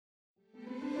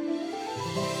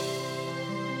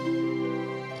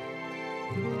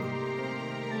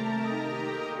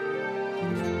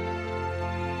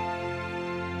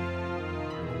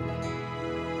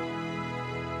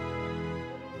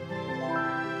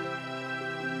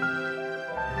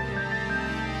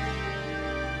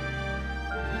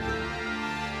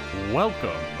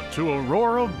Welcome to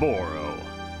Aurora Boro,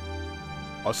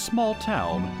 a small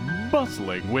town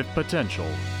bustling with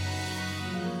potential.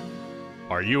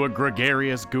 Are you a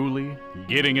gregarious ghoulie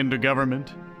getting into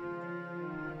government?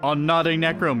 A naughty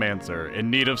necromancer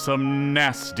in need of some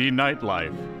nasty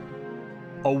nightlife?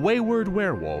 A wayward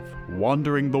werewolf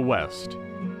wandering the west?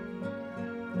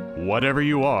 Whatever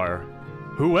you are,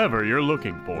 whoever you're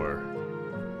looking for,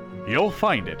 you'll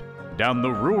find it down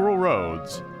the rural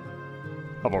roads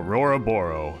of Aurora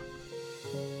Boro.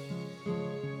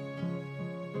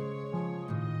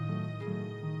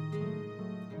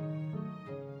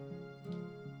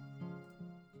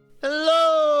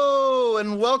 Hello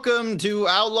and welcome to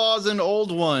Outlaws and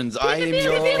Old Ones. I am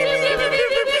your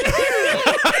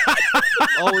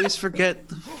always forget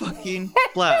the fucking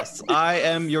blasts. I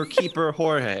am your keeper,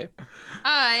 Jorge.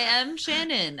 I am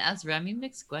Shannon as Remy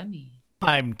McSquemmy.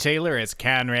 I'm Taylor as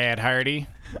Conrad Hardy.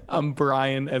 I'm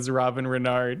Brian as Robin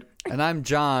Renard. And I'm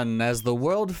John as the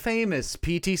world-famous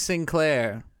P.T.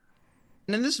 Sinclair.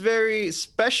 And in this very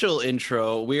special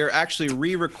intro, we are actually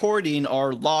re-recording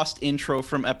our lost intro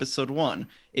from episode 1.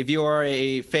 If you are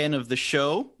a fan of the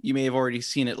show, you may have already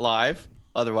seen it live.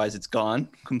 Otherwise, it's gone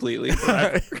completely. If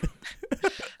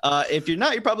you're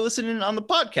not, you're probably listening on the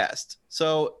podcast.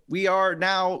 So we are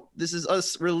now, this is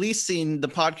us releasing the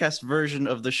podcast version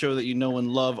of the show that you know and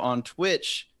love on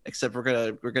Twitch, except we're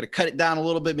gonna cut it down a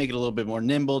little bit, make it a little bit more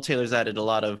nimble. Taylor's added a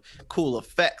lot of cool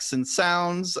effects and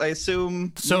sounds, I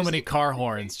assume. So many car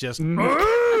horns just all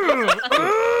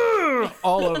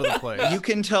over the place. You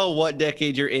can tell what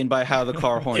decade you're in by how the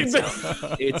car horns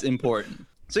sound. It's important.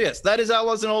 So yes, that is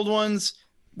Outlaws and Old Ones.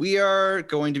 We are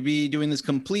going to be doing this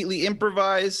completely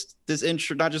improvised. This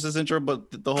intro, not just this intro,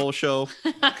 but the whole show.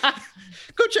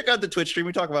 Go check out the Twitch stream.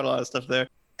 We talk about a lot of stuff there.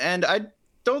 And I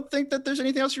don't think that there's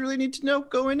anything else you really need to know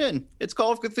going in. It's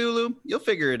Call of Cthulhu. You'll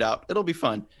figure it out. It'll be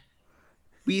fun.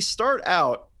 We start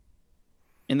out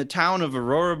in the town of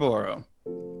Aurora Boro.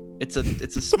 It's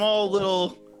a small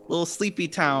little sleepy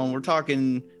town. We're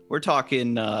talking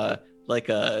like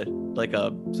a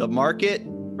market,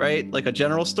 right? Like a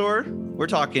general store. We're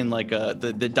talking like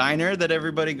the diner that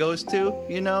everybody goes to,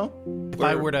 you know? If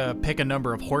I were to pick a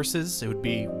number of horses, it would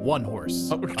be one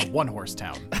horse. A one-horse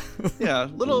town. Yeah,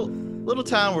 little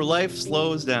town where life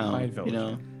slows down, you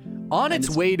know? On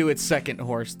its way to its second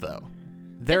horse, though.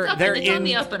 They're on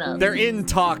the up and up. They're in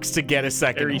talks to get a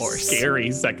second Very horse.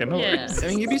 scary second horse. I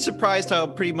mean, you'd be surprised how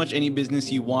pretty much any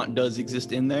business you want does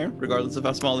exist in there, regardless of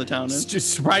how small the town It's is.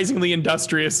 just surprisingly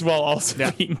industrious while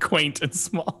also being quaint and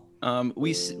small.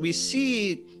 We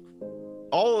see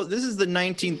all this is the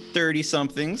 1930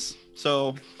 somethings,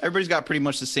 so everybody's got pretty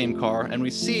much the same car, and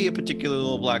we see a particular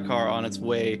little black car on its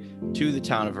way to the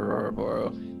town of Aurora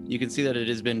Boro. You can see that it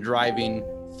has been driving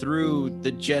through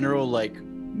the general like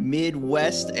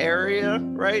Midwest area,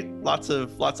 right? Lots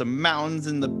of mountains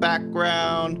in the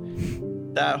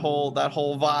background. That whole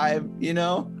vibe, you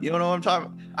know what I'm talking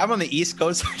about? I'm on the East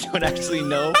Coast, so I don't actually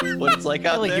know what it's like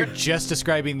out Like there. you're just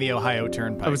describing the Ohio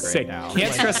Turnpike I was right saying, now.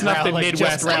 can't stress enough that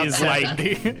Midwest is like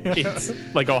it's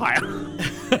like Ohio,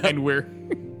 and we're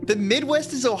The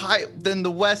Midwest is Ohio, then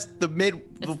the West, the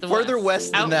further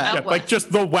west than that. Out like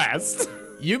just the West.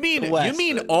 You mean West.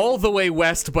 all the way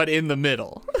west, but in the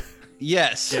middle.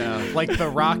 Yes. Yeah, like the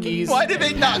Rockies. Why did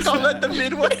they not call that the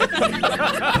Midwest?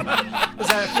 'Cause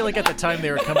I feel like at the time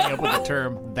they were coming up with the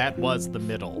term, that was the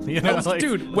middle. You know, like,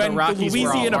 Dude, when the Rockies were a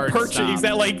Louisiana hard Purchase, stop. is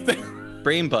that like the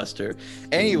Brainbuster.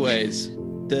 Anyways,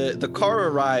 the car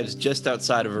arrives just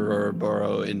outside of Aurora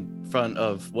Boro in front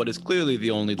of what is clearly the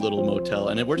only little motel.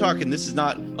 And we're talking, this is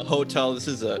not a hotel. This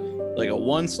is a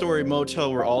one-story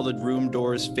motel where all the room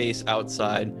doors face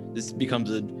outside. This becomes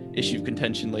an issue of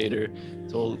contention later,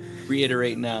 so I'll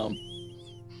reiterate now.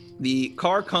 The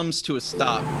car comes to a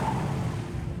stop,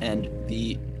 and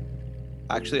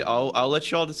actually I'll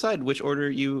let you all decide which order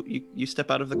you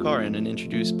step out of the car in and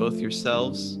introduce both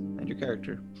yourselves and your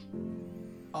character.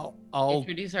 I'll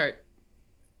Introduce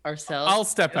ourselves. I'll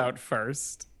step out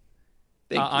first.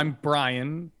 Thank you. I'm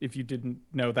Brian, if you didn't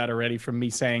know that already from me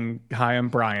saying, hi, I'm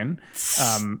Brian.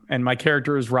 And my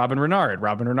character is Robin Renard.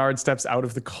 Robin Renard steps out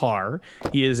of the car.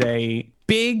 He is a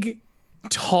big,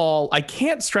 tall, I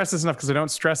can't stress this enough because I don't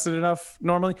stress it enough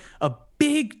normally, a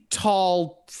big,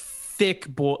 tall, thick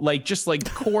boy, just like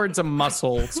cords of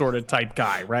muscle sort of type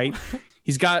guy, right?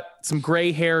 He's got some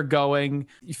gray hair going,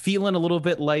 feeling a little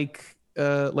bit like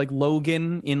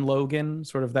Logan in Logan,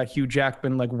 sort of that Hugh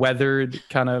Jackman, like weathered,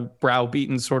 kind of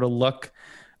browbeaten sort of look.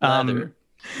 Leather.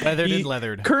 Weathered and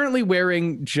leathered. Currently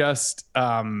wearing just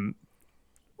a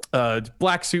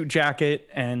black suit jacket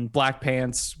and black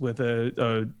pants with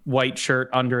a white shirt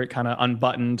under it, kind of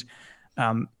unbuttoned.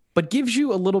 but gives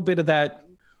you a little bit of that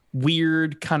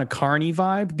weird kind of carny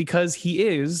vibe because he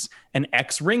is an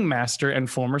ex-ringmaster and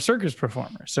former circus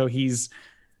performer. So he's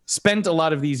spent a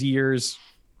lot of these years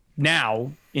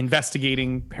now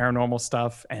investigating paranormal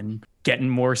stuff and getting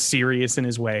more serious in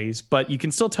his ways, but you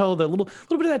can still tell the little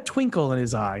bit of that twinkle in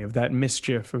his eye of that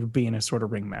mischief of being a sort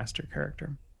of ringmaster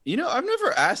character. You know, I've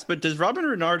never asked, but does Robin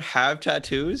Renard have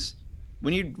tattoos?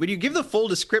 When you give the full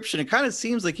description, it kind of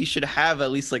seems like he should have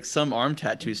at least like some arm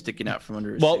tattoos sticking out from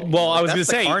under his suit. Well, I was That's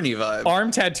going to say, Carney vibe.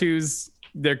 arm tattoos,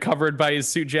 they're covered by his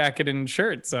suit jacket and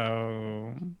shirt,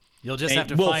 so You'll just have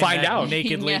to we'll find find that out.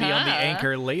 naked lady on the Yeah.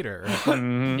 anchor later.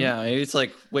 Yeah, maybe it's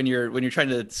like when you're trying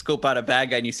to scope out a bad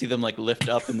guy and you see them like lift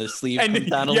up and the sleeve And comes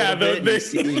down a yeah, little bit, and the- you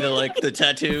see the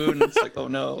tattoo, and it's like, oh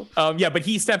no. Yeah, but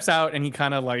he steps out and he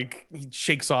kind of like he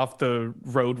shakes off the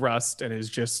road rust and is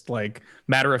just like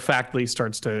matter of factly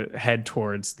starts to head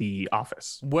towards the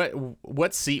office.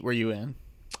 What seat were you in?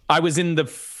 I was in the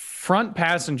front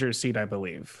passenger seat, I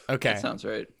believe. Okay. That sounds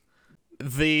right.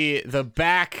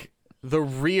 The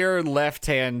rear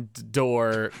left-hand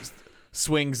door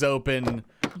swings open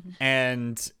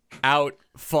and out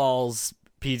falls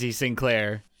P.T.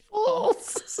 Sinclair.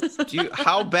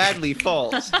 How badly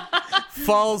falls?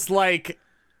 Falls like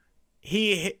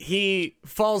he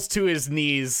falls to his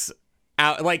knees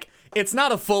out, like it's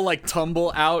not a full like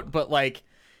tumble out, but like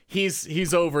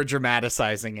he's over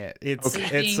dramatizing it. It's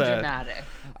Being dramatic.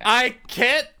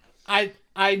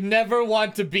 I never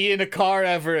want to be in a car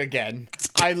ever again.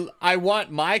 I want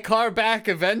my car back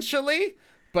eventually,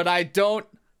 but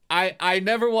I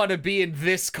never want to be in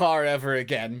this car ever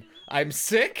again. I'm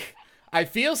sick. I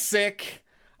feel sick.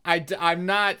 I'm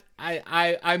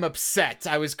upset.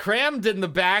 I was crammed in the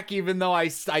back even though I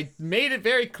made it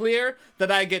very clear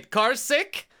that I get car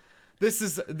sick.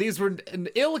 These were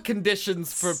ill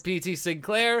conditions for P.T.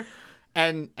 Sinclair,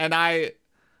 and I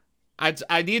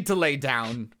need to lay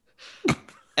down.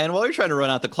 And while you're trying to run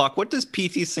out the clock, what does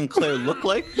P.T. Sinclair look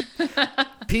like?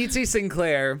 P.T.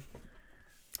 Sinclair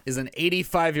is an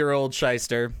 85-year-old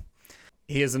shyster.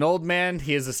 He is an old man.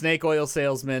 He is a snake oil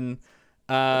salesman.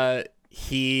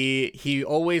 He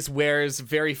always wears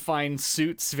very fine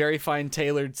suits, very fine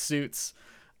tailored suits,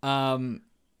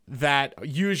 that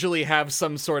usually have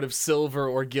some sort of silver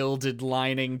or gilded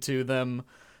lining to them.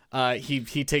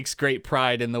 He takes great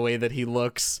pride in the way that he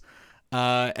looks.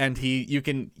 And you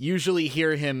can usually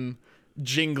hear him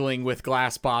jingling with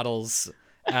glass bottles,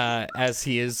 as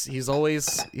he's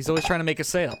always trying to make a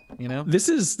sale, you know? This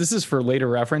is for later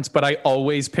reference, but I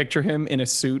always picture him in a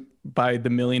suit by the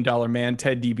 $1 Million Man,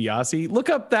 Ted DiBiase. Look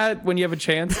up that when you have a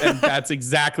chance, and that's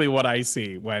exactly what I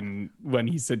see when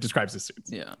he describes his suits.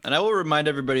 Yeah, and I will remind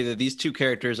everybody that these two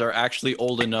characters are actually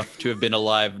old enough to have been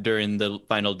alive during the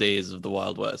final days of the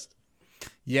Wild West.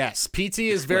 Yes, PT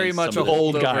is very much a some of the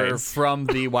old holdover guys. from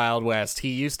the Wild West. He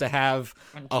used to have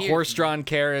a horse-drawn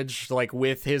carriage, like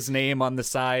with his name on the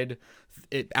side,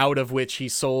 out of which he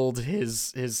sold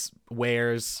his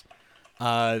wares.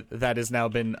 That has now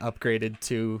been upgraded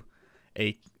to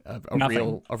a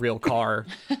real car.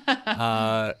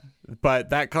 But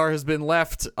that car has been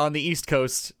left on the East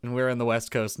Coast, and we're on the West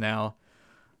Coast now.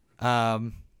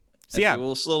 So yeah,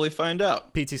 We'll slowly find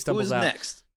out. PT stumbles Who's out.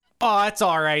 next? Oh, that's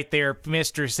all right there,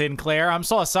 Mr. Sinclair. I'm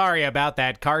so sorry about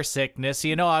that car sickness.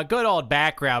 You know, a good old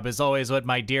back rub is always what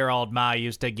my dear old ma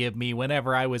used to give me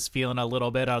whenever I was feeling a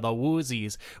little bit of the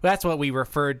woozies. That's what we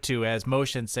referred to as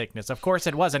motion sickness. Of course,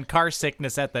 it wasn't car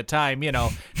sickness at the time, you know,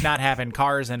 not having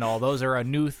cars and all. Those are a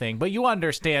new thing. But you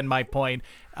understand my point.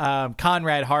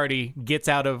 Conrad Hardy gets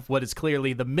out of what is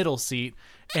clearly the middle seat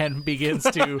and begins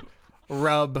to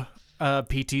rub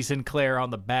P.T. Sinclair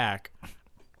on the back.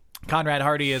 Conrad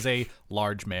Hardy is a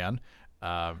large man.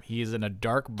 He is in a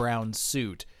dark brown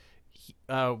suit,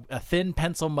 a thin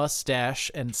pencil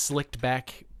mustache, and slicked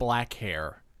back black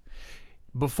hair.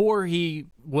 Before he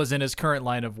was in his current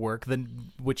line of work,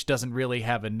 which doesn't really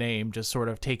have a name, just sort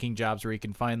of taking jobs where he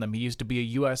can find them, he used to be a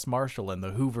U.S. Marshal in the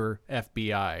Hoover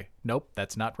FBI. Nope,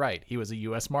 that's not right. He was a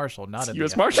U.S. Marshal, not in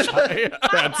U.S. the Marshal.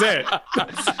 That's it.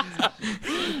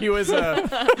 He was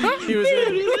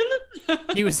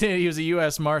a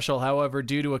U.S. Marshal. However,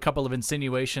 due to a couple of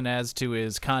insinuation as to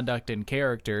his conduct and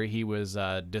character, he was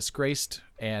disgraced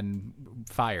and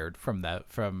fired from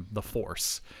the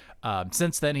force.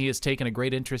 Since then, he has taken a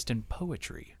great interest in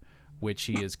poetry, which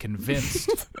he is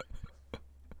convinced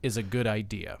is a good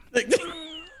idea.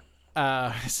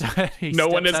 So he No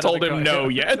one steps has out of told the him car- no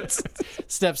yet.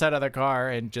 Steps out of the car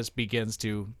and just begins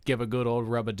to give a good old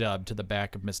rub-a-dub to the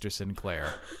back of Mr.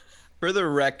 Sinclair. For the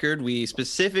record, we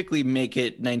specifically make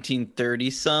it 1930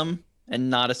 some and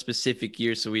not a specific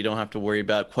year, so we don't have to worry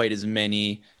about quite as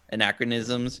many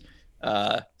anachronisms.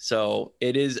 So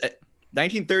it is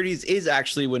 1930s is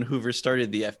actually when Hoover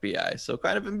started the FBI. So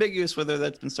kind of ambiguous whether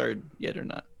that's been started yet or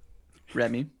not.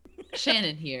 Remy.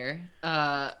 Shannon here.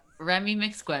 Remy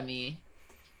McSquemmy,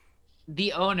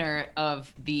 the owner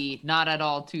of the not at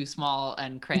all too small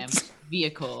and cramped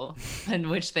vehicle in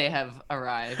which they have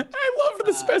arrived. I love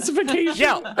the specification.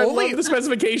 Yeah, I only- love the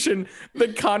specification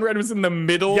that Conrad was in the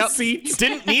middle Yep. seat.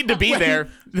 Didn't need to be there.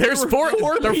 There's There were four.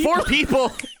 four There are four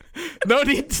people. No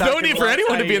need for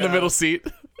anyone to be in the middle seat.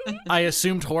 I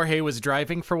assumed Jorge was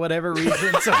driving for whatever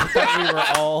reason, so I thought we were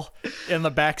all in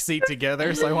the back seat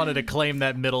together. So I wanted to claim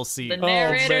that middle seat. The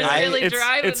narrator's man. really It's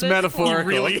driving it's this metaphorical.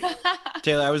 Really?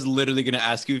 Taylor, I was literally going to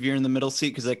ask you if you're in the middle seat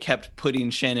because I kept putting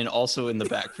Shannon also in the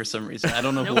back for some reason. I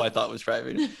don't know who I thought was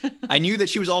driving. I knew that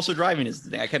she was also driving is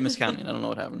the thing. I kept miscounting. I don't know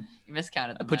what happened. You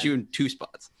miscounted. I put you in 2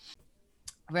 spots.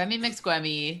 Remy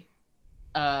McSquemmy,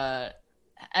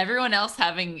 everyone else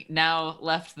having now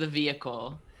left the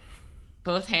vehicle,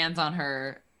 both hands on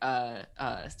her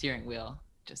steering wheel,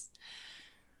 just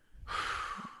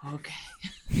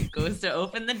okay. Goes to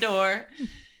open the door,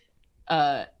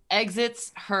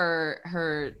 exits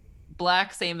her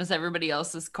black, same as everybody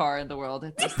else's car in the world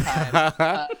at this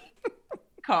time.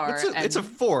 Car. It's a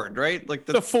Ford, right? Like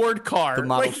The Ford car. The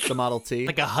Model Like, the Model T.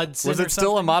 Like a Hudson. Was or it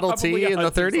still a something? Model probably T a in the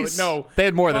Hudson, 30s? so no, They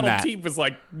had more than Model that. T was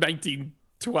like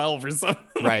 1912 or something.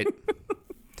 Right.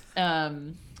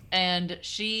 And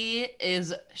she's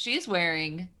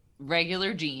wearing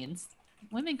regular jeans.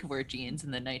 Women could wear jeans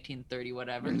in the 1930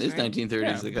 whatever. in this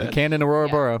 1930s. Like that. Cannon Aurora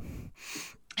Yeah.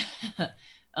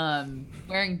 Borough.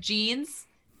 Wearing jeans,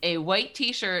 a white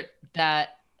t-shirt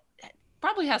that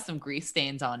probably has some grease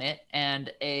stains on it,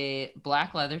 and a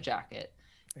black leather jacket.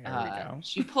 There we go.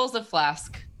 She pulls a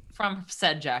flask from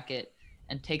said jacket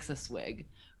and takes a swig.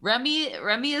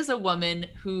 Remy is a woman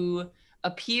who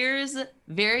appears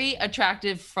very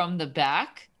attractive from the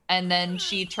back, and then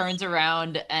she turns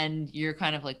around and you're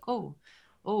kind of like, oh,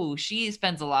 she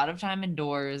spends a lot of time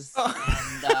indoors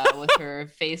and, with her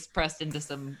face pressed into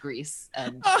some grease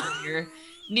and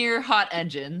near hot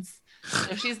engines.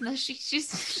 So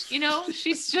she's you know,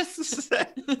 she's just It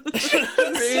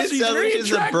sounds like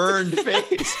she's a burned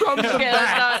face. From the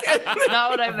back. that's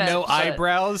not what I meant. No but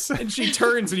eyebrows. And she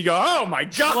turns and you go, oh my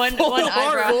God. One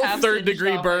eyebrow Full half third singed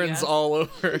degree off, I burns guess. all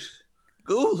over.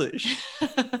 Ghoulish.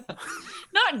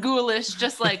 Not ghoulish,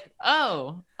 just like,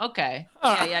 oh, okay,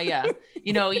 yeah.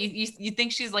 You know, you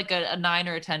think she's like a 9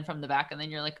 or a 10 from the back, and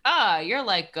then you're like, you're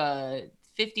like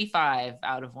 55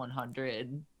 out of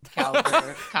 100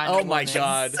 caliber kind of Oh my woman.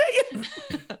 God.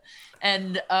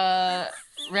 And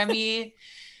Remy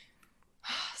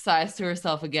sighs to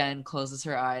herself again, closes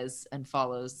her eyes, and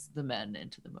follows the men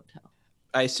into the motel.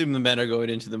 I assume the men are going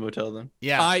into the motel then.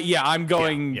 Yeah. I'm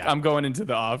going. Yeah. I'm going into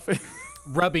the office.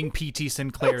 Rubbing P.T.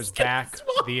 Sinclair's back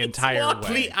the entire way.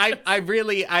 Please,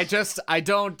 I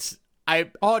don't.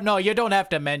 Oh no, you don't have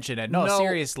to mention it. No, No.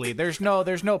 seriously, there's no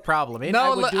problem. I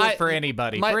No, would do I- it for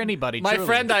anybody. My truly.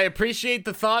 friend, I appreciate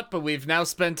the thought, but we've now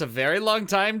spent a very long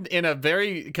time in a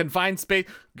very confined space,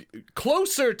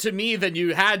 closer to me than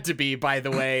you had to be. By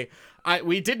the way,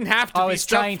 we didn't have to. I be was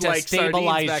trying stuffed to like sardines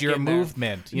stabilize back your in there.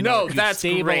 movement. You No, know, if you that's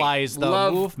stabilize great.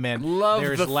 the movement. Love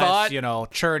There's the less,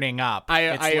 thought. churning up. I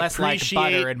It's less like appreciate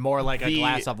butter and more like a the-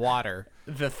 glass of water.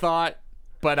 The thought,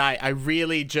 but I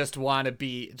really just want to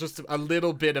be just a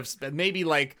little bit of maybe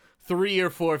like 3 or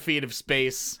 4 feet of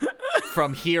space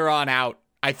from here on out.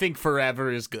 I think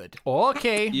forever is good.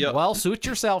 Okay, Yep. well, suit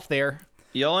yourself there.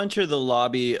 Y'all enter the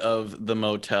lobby of the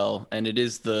motel, and it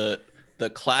is the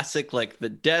classic, like the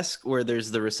desk where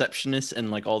there's the receptionist and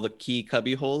like all the key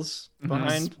cubby holes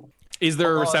behind. Is there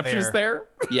a Hello receptionist there?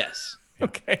 Yes.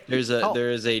 Okay.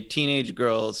 There is a teenage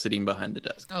girl sitting behind the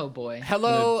desk. Oh boy.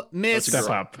 Hello, Miss. That's a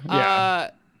Step up. Yeah.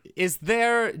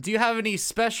 Do you have any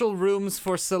special rooms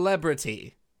for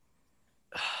celebrity?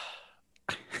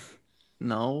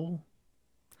 No.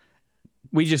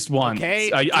 We just want. Okay.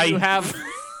 Do you have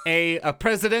a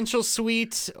presidential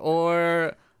suite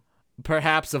or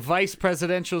perhaps a vice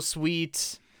presidential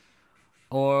suite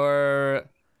or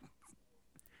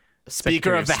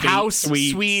Speaker Secretary of the of State House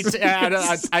suite. suite?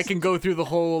 I can go through the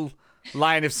whole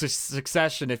line of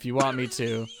succession if you want me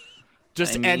to.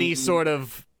 Just I any mean- sort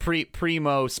of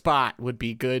primo spot would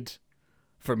be good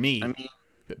for me. I mean,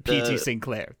 P.T. the-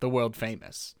 Sinclair, the world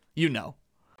famous. You know.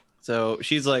 So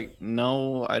she's like,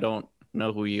 no, I don't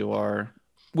know who you are.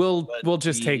 We'll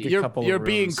just take a You're couple. you're of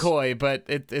being rooms. coy, but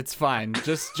it's fine.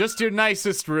 Just your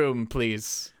nicest room,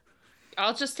 please.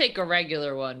 I'll just take a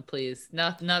regular one, please.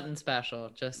 Nothing special.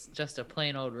 Just a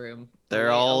plain old room. They're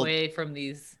away, all- away from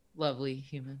these lovely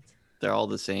humans. They're all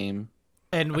the same.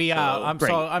 And we, Great.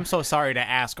 I'm so sorry to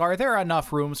ask. Are there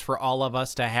enough rooms for all of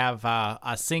us to have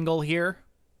a single here?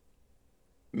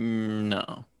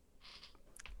 No.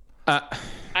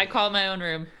 I call my own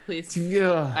room, please.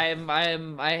 Yeah.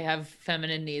 I have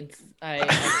feminine needs.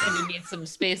 I need some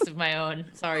space of my own.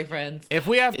 Sorry, friends. If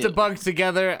we have to bunk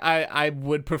together, I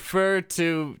would prefer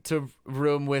to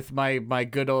room with my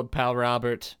good old pal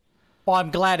Robert. Well,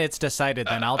 I'm glad it's decided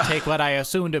then. I'll take what I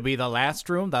assume to be the last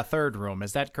room, the third room.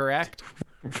 Is that correct?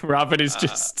 Robin is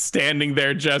just standing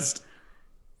there, just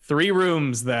 3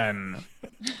 rooms then.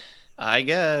 I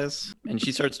guess. And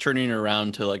she starts turning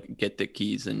around to like get the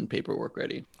keys and paperwork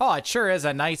ready. Oh, it sure is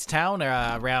a nice town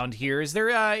around here. Is there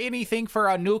anything for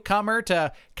a newcomer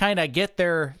to kind of get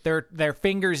their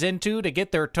fingers into, to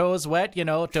get their toes wet,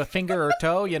 to finger or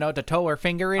toe, to toe or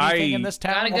finger anything in this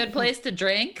Got town? a good place to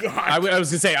drink? I was going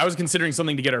to say, I was considering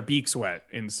something to get our beaks wet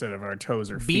instead of our toes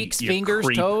or feet. Beaks, you fingers,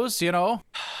 creep. toes,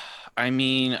 I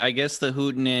mean, I guess the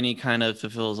Hootenanny kind of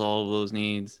fulfills all of those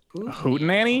needs.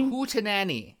 Hootenanny?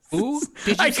 Hootenanny. Ooh,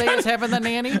 did you say it's having the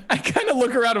nanny? I kind of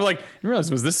look around and I'm like, I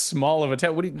realize, was this small of a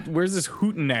town? Where's this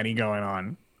Hootenanny going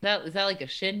on? Is that like a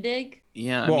shindig?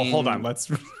 Yeah. Well, I mean, hold on.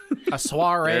 Let's. A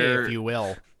soiree, They're- if you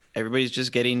will. Everybody's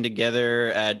just getting together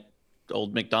at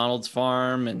old McDonald's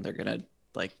farm and they're going to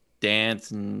like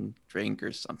dance and drink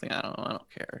or something. I don't know. I don't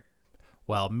care.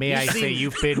 Well, may I say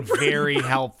you've been very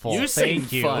helpful. You seem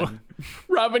Thank you. fun.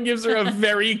 Robin gives her a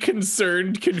very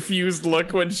concerned, confused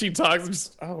look when she talks.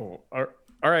 Just, all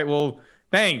right. Well,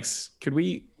 thanks. Could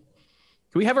we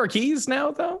have our keys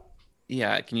now, though?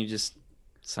 Yeah. Can you just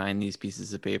sign these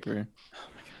pieces of paper?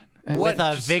 With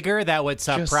a vigor that would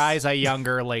surprise a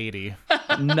younger lady.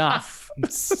 Enough.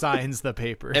 Signs the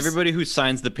papers. Everybody who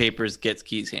signs the papers gets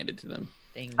keys handed to them.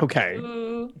 Thank Okay.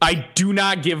 you. I do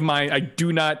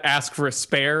not ask for a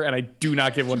spare, and I do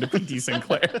not give one to P.T.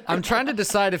 Sinclair. I'm trying to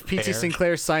decide if P.T. Fair.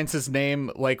 Sinclair signs his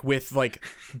name like with like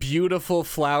beautiful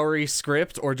flowery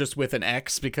script or just with an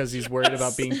X because he's worried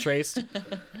about being traced.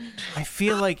 I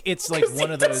feel like it's like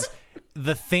one of those,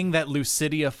 the thing that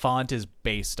Lucidia font is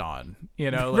based on,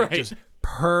 Right. just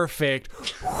perfect,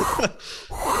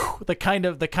 the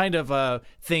kind of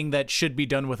thing that should be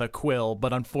done with a quill,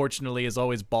 but unfortunately is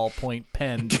always ballpoint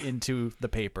penned into the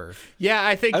paper. Yeah,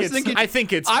 I think I was it's thinking- I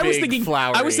think it's I was big, thinking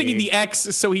flowery. I was thinking the X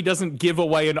so he doesn't give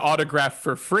away an autograph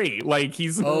for free. Like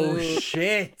he's Oh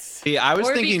shit. Yeah, I was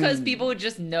Or thinking because people would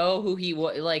just know who he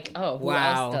was. Like, who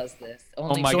Wow. else does this?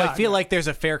 Only my So God. I feel like there's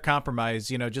a fair compromise,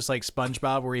 just like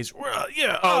SpongeBob, where he's, well,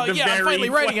 yeah, the yeah, I'm very finally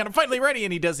ready, and I'm finally ready,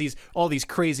 and he does all these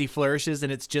crazy flourishes,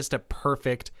 and it's just a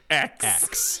perfect X.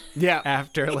 X. Yeah.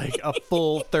 After like a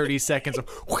full 30 seconds of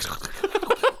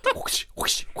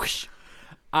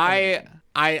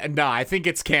I think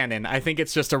it's canon. I think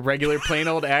it's just a regular plain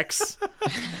old X.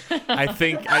 I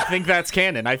think that's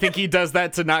canon. I think he does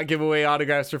that to not give away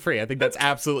autographs for free. I think that's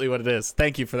absolutely what it is.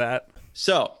 Thank you for that.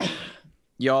 so.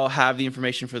 Y'all have the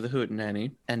information for the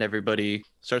Hootenanny, and everybody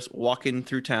starts walking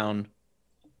through town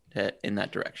in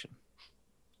that direction.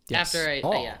 Yes. after I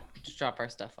Oh. just drop our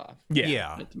stuff off.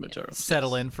 Yeah. At the Motoro.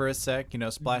 Settle in for a sec,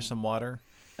 splash some water.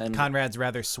 And Conrad's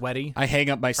rather sweaty I hang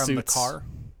up my from suits. the car.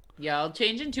 Yeah, I'll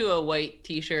change into a white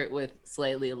T-shirt with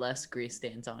slightly less grease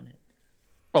stains on it.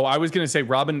 Oh, I was gonna say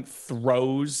Robin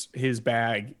throws his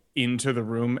bag into the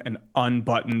room and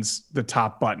unbuttons the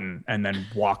top button and then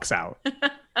walks out.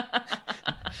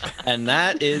 And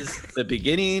that is the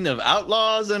beginning of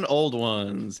Outlaws and Old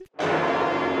Ones.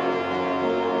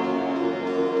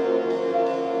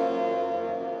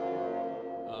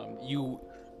 You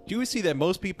do see that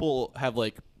most people have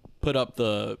like put up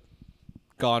the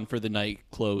 "Gone for the Night"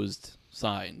 closed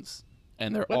signs,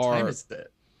 and there What are. time is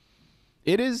it?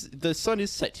 It is the sun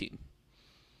is setting,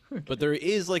 but there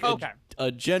is like Okay.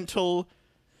 a gentle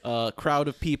crowd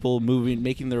of people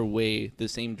making their way the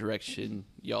same direction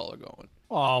y'all are going.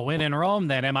 Oh, when in Rome,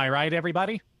 then. Am I right,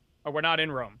 everybody? Oh, we're not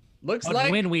in Rome. Looks But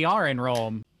like when we are in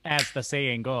Rome, as the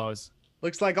saying goes.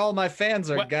 all my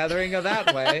fans are What? gathering a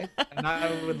that way, and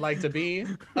I would like to be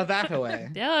a that way.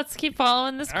 Yeah, let's keep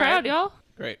following this All crowd, right. y'all.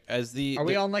 Great. As the Are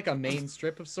we on like a main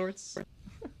strip of sorts?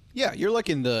 Yeah, you're like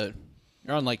you're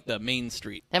on like the main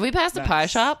street. Have we passed a pie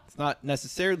Nice. shop? It's not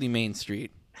necessarily Main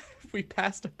Street. We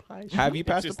passed a pie shop. Have you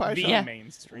passed a Just pie the shop? Yeah.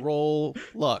 main street. Roll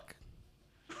luck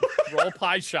Roll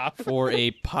pie shop. for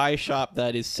a pie shop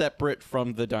that is separate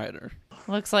from the diner.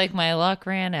 Looks like my luck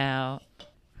ran out.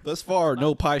 Thus far,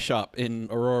 no pie shop in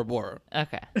Aurora Bora.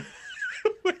 Okay.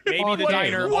 Maybe Oh, the okay.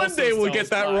 diner. One also day we'll sells get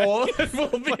that pie. roll, and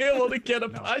we'll be able to get a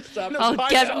pie shop. I'll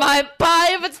get my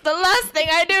pie if it's the last thing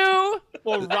I do.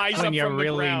 We'll rise When up you from the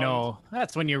really ground. know,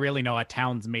 that's when you really know a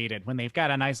town's made it, when they've got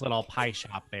a nice little pie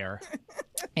shop there.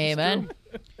 Amen.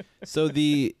 So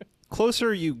the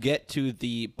closer you get to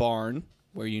the barn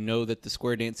where you know that the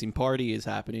square dancing party is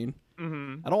happening,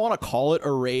 I don't want to call it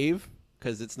a rave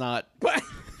because it's not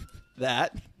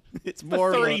that. It's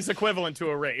more The of a- 30's equivalent to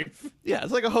a rave. yeah,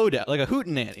 it's like a hoedown, like a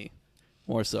hootenanny,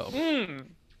 more so.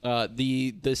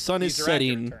 The sun is These are accurate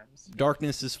setting, terms.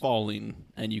 darkness is falling,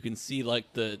 and you can see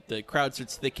like the crowd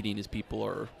starts thickening as people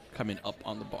are coming up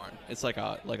on the barn. It's like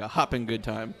a hopping good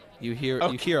time. You hear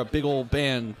a big old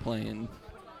band playing.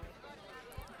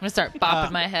 I'm gonna start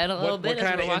bopping my head a little What bit as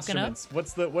kind we're of walking up.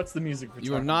 instruments? What's the music? We're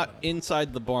You are talking not about?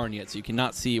 inside the barn yet, so you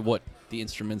cannot see what the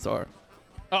instruments are.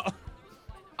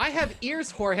 I have ears,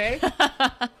 Jorge.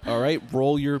 All right,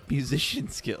 roll your musician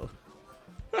skill.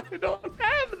 I don't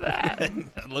have that.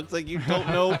 It looks like you don't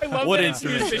know I love what that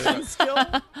instruments. musician skill.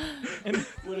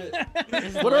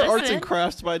 What are arts Listen. and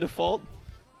crafts by default?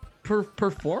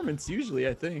 Performance usually,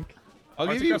 I think. I'll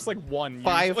Arts give and you crafts like 1.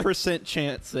 5%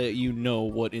 chance that you know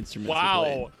what instruments are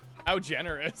playing. Wow. How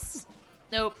generous.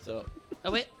 Nope. So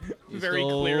Oh wait. you're Very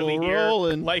still clearly here.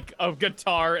 rolling. Like a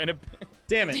guitar and a.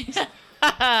 Damn it.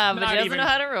 but he doesn't even- know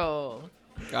how to roll.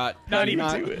 Got Not even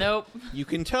not- to it. Nope. You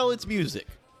can tell it's music.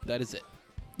 That is it.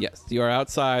 Yes, you are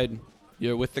outside.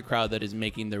 You're with the crowd that is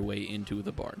making their way into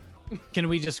the barn. Can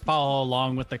we just follow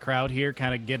along with the crowd here,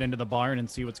 kind of get into the barn and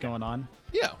see what's going on?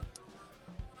 Yeah.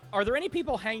 Are there any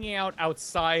people hanging out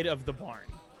outside of the barn?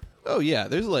 Oh yeah.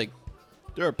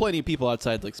 There are plenty of people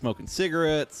outside, like smoking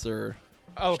cigarettes or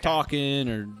Okay. talking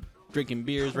or drinking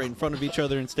beers right in front of each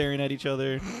other and staring at each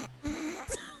other.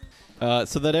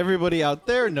 So that everybody out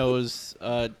there knows,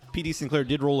 P.D. Sinclair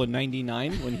did roll a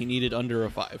 99 when he needed under a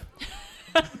 5.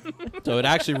 So it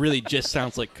actually really just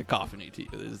sounds like cacophony to you.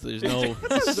 There's no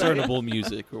discernible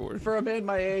music or For a man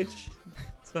my age,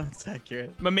 sounds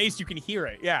accurate. I'm amazed you can hear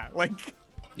it. Yeah, like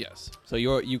yes. So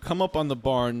you come up on the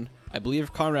barn. I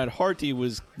believe Conrad Harty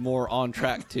was more on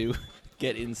track to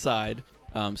get inside.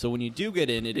 So when you do get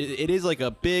in, it is like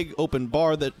a big open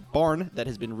barn that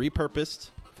has been repurposed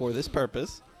for this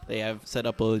purpose. They have set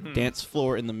up a dance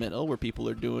floor in the middle where people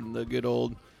are doing the good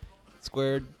old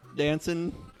square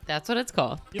dancing. That's what it's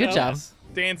called. You Good know. job.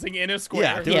 dancing in a square.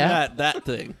 Yeah, doing Yeah. that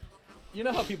thing. You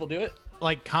know how people do it.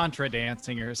 Like contra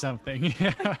dancing or something.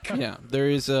 Yeah,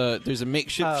 there's a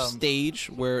makeshift Um, stage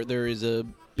where there is a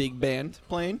big band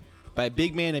playing. By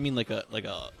big band, I mean like a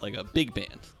big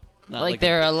band. Not Like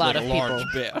there are a lot like of large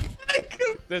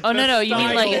band. Oh no, you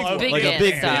mean like style a of- big Like a band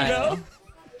big style. band.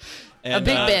 A And,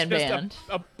 big uh, band Just band.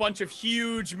 a bunch of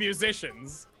huge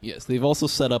musicians. Yes, they've also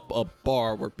set up a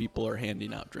bar where people are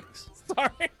handing out drinks.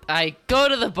 Sorry. I go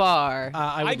to the bar,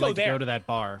 I I would go like to there. go to that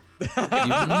bar.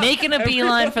 making a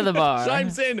beeline for the bar.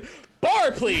 Chimes in.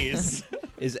 Bar, please.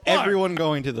 Is everyone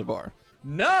going to the bar?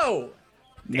 No.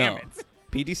 Damn No. it.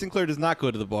 P.D. Sinclair does not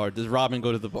go to the bar. Does Robin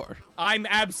go to the bar? I'm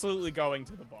absolutely going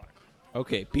to the bar.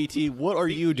 Okay, PT, what are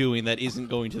you doing that isn't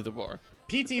going to the bar?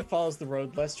 PT follows the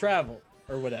road less traveled,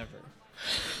 or whatever.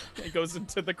 It goes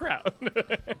into the crowd.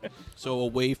 So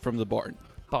away from the barn.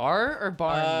 Bar or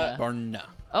barn? Barn.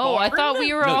 Oh, I barn? thought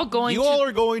we were all going you to. all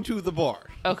are going to the bar.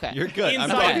 Okay. You're good. I'm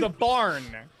Inside talking- the barn.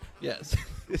 Yes.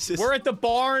 This is We're at the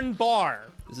barn bar.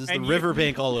 this is the and you-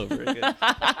 riverbank all over again.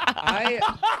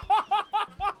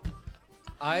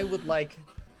 I would like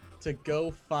to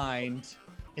go find.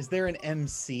 Is there an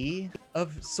MC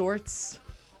of sorts?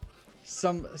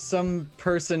 Some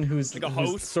person who's, Like a who's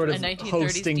host? sort A of 1930s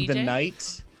hosting the DJ?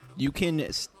 night. You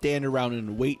can stand around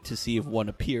and wait to see if one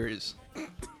appears.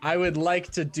 I would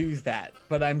like to do that,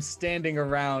 but I'm standing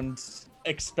around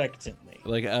expectantly.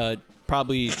 Like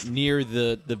probably near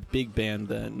the big band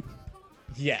then.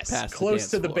 Yes, Past the close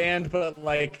dance to the floor. band, but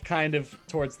like kind of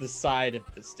towards the side of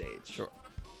the stage. Sure.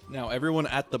 Now everyone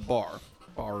at the bar.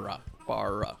 Barra.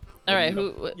 All right.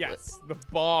 Who? Yes, the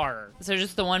bar. So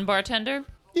just the one bartender?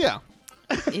 Yeah.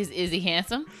 Is he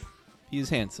handsome? He's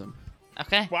handsome.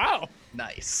 Okay. Wow.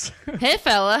 Nice. Hey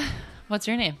fella, what's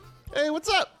your name? Hey, what's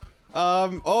up?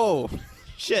 Oh,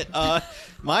 shit.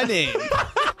 My name.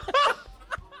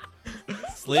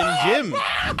 Slim Jim.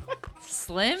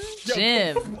 Slim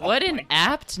Jim. What an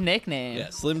apt nickname. Yeah,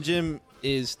 Slim Jim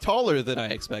is taller than I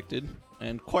expected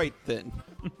and quite thin.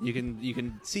 You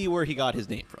can see where he got his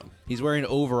name from. He's wearing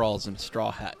overalls and a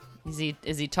straw hat.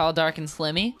 Is he tall, dark, and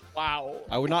slimmy? Wow.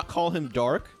 I would not call him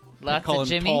dark. I'd Lots call of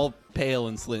him Jimmy? tall, pale,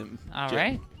 and slim. All Jim.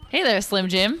 right. Hey there, Slim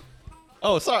Jim.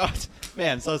 Oh, sorry,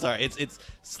 man. So sorry. It's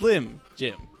Slim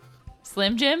Jim.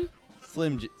 Slim Jim.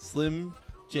 Slim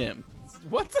Jim.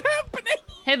 What's happening?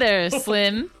 Hey there,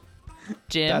 Slim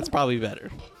Jim. That's probably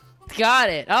better. Got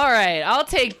it. All right. I'll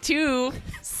take 2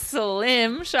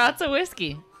 slim shots of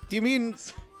whiskey. Do you mean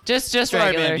Just Sorry,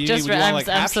 regular. man, do you Just need- would you want, like,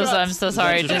 I'm half so shots? so Is that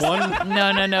sorry. just Just one?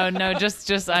 no.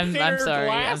 Just I'm Bigger sorry.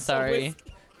 I'm glass of sorry.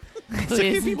 So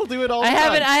Please. people do it all the I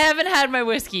time. haven't had my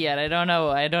whiskey yet. I don't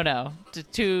know.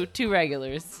 Two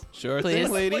regulars. Sure Please.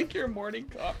 thing, lady. Like your morning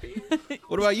coffee.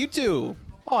 What about you two?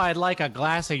 Oh, I'd like a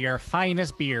glass of your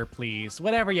finest beer, please.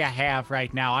 Whatever you have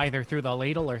right now, either through the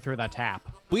ladle or through the tap.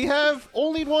 We have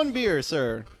only one beer,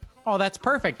 sir. Oh, that's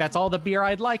perfect. That's all the beer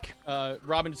I'd like.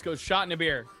 Robin just goes shot in a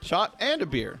beer. Shot and a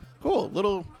beer. Cool.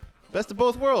 Little best of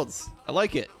both worlds. I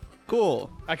like it. Cool.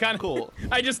 I kind of Cool.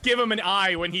 I just give him an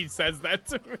eye when he says that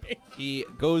to me. He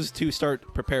goes to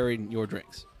start preparing your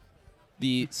drinks.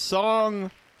 The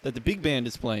song that the big band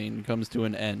is playing comes to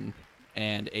an end,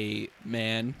 and a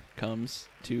man comes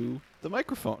to the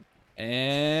microphone.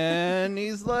 And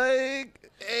he's like,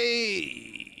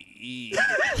 hey.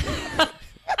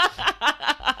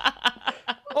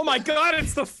 Oh my God!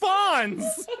 It's the Fonz.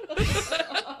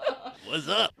 What's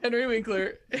up? Henry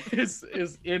Winkler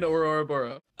is in Aurora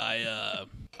Borough. I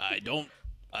don't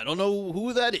know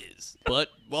who that is, but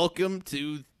welcome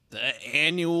to the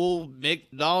annual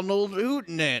McDonald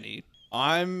Hootenanny.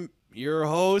 I'm your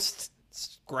host,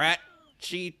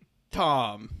 Scratchy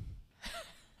Tom.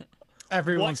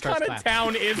 Everyone What starts kind of clapping.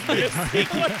 town is this?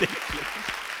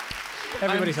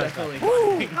 Everybody starts definitely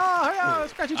clapping. Oh,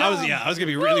 Scratchy Tom. I was gonna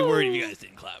be really worried if you guys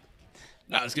didn't clap.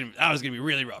 That was gonna be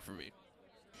really rough for me.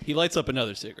 He lights up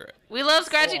another cigarette. We love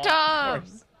Scratchy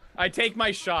Toms. I take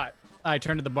my shot. I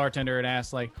turn to the bartender and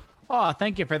ask, like, oh,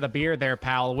 thank you for the beer there,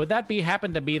 pal. Would that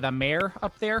happen to be the mayor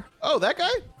up there? Oh, that guy?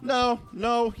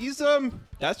 No, he's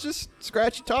that's just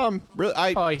Scratchy Tom. Really,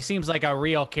 Oh, he seems like a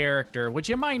real character. Would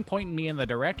you mind pointing me in the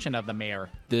direction of the mayor?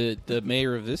 the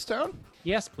mayor of this town?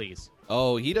 Yes, please.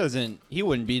 Oh, he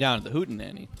wouldn't be down at the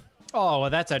Hootenanny. Oh, well,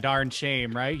 that's a darn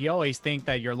shame, right? You always think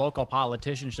that your local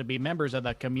politicians should be members of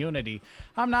the community.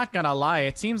 I'm not gonna lie,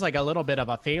 it seems like a little bit of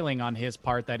a failing on his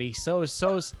part that he shows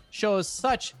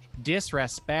such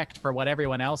disrespect for what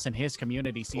everyone else in his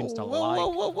community seems to like.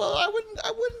 Well, I wouldn't,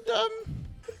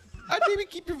 I'd maybe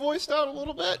keep your voice down a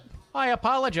little bit. I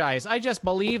apologize. I just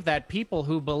believe that people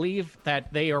who believe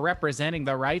that they are representing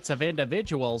the rights of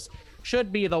individuals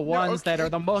should be the ones that are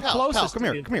the most closest. Come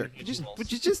to here.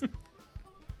 Would you just?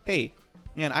 Hey,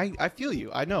 man, I feel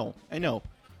you. I know.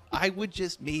 I would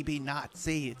just maybe not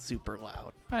say it super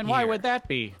loud. And why Here. would that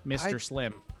be, Mr.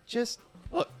 Slim? Just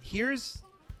look.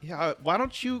 Why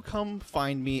don't you come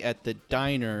find me at the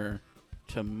diner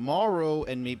tomorrow,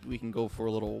 and maybe we can go for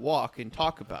a little walk and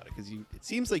talk about it, because it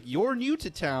seems like you're new to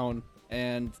town,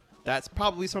 and that's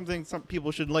probably something some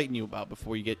people should enlighten you about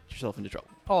before you get yourself into trouble.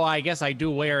 Oh, I guess I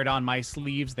do wear it on my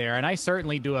sleeves there, and I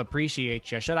certainly do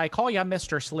appreciate you. Should I call you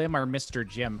Mr. Slim or Mr.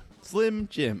 Jim? Slim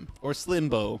Jim or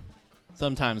Slimbo.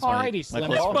 Sometimes Alrighty, my Slimbo.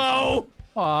 close friends. Bo.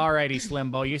 Oh, alrighty,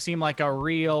 Slimbo. You seem like a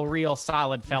real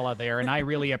solid fella there, and I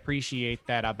really appreciate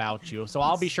that about you. So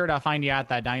I'll be sure to find you at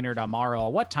that diner tomorrow.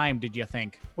 What time did you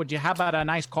think? Would you have a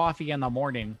nice coffee in the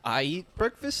morning? I eat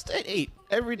breakfast at 8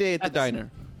 every day at the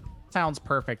diner. Sounds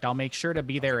perfect. I'll make sure to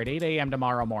be there at 8 a.m.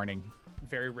 tomorrow morning.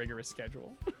 Very rigorous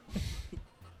schedule.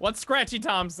 What's Scratchy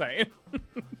Tom saying?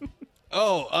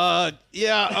 Now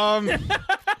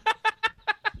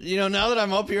that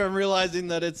I'm up here, I'm realizing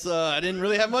that it's I didn't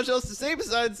really have much else to say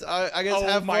besides I guess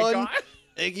have my fun. God.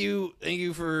 Thank you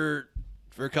for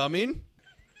coming.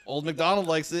 Old McDonald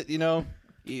likes it,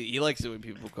 He likes it when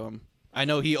people come. I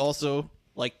know he also,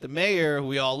 like the mayor, who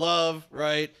we all love,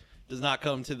 right, does not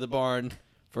come to the barn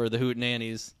for the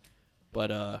hootenannies,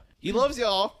 but he loves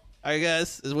y'all, I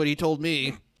guess, is what he told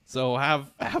me. So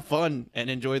have fun and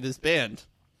enjoy this band.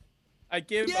 I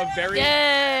give a very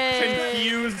Yay!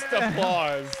 confused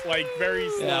applause, like very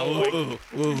slow. Yeah,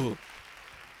 woo.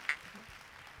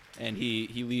 And he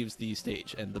leaves the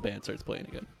stage, and the band starts playing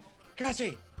again.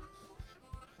 Scratchy!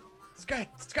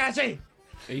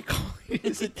 Are you calling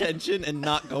his attention and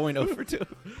not going over to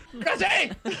him?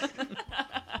 Scratchy!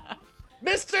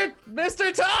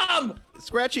 Mr. Tom!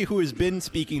 Scratchy, who has been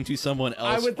speaking to someone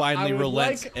else, finally I would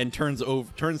relents like- and turns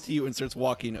to you and starts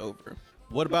walking over.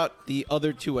 What about the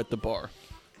other two at the bar?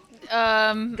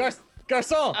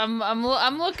 Garçon!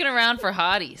 I'm looking around for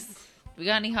hotties. We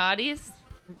got any hotties?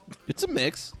 It's a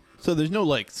mix. So there's no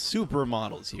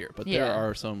supermodels here, but there Yeah.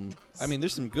 are some. I mean,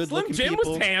 there's some good Slim looking Jim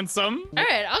people. was handsome. All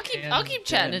right, I'll keep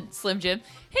chatting to Slim Jim.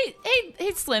 Hey,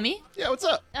 Slimmy. Yeah, what's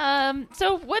up?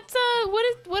 So what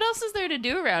else is there to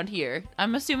do around here?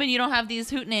 I'm assuming you don't have these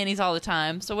hootenannies all the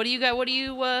time. So what do you got? What do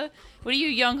you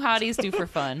young hotties do for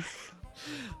fun?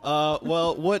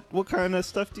 Well, what kind of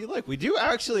stuff do you like? We do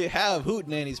actually have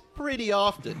hootenannies pretty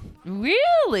often.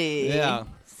 Really? Yeah.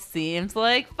 Seems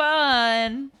like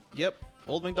fun. Yep.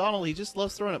 Old McDonald, he just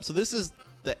loves throwing up. So this is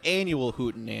the annual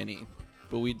Hootenanny,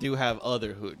 but we do have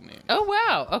other Hootenannies. Oh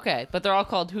wow. Okay, but they're all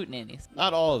called hootenannies.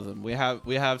 Not all of them. We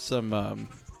have some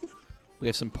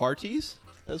parties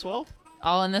as well.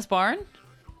 All in this barn.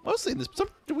 Mostly in this.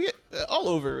 All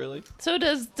over really. So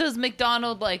does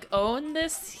McDonald like own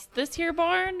this here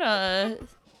barn?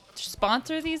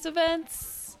 Sponsor these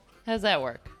events? How's that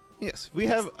work? Yes, we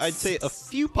have. I'd say a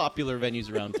few popular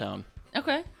venues around town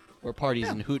Okay. where parties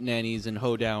and hootenannies and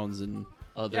hoedowns and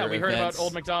other. Yeah, we heard about events.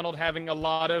 Old McDonald having a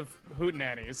lot of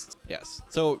hootenannies. Yes.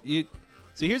 So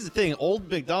here's the thing. Old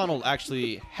McDonald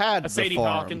actually had A Sadie the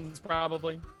farm. Hawkins,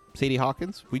 probably. Sadie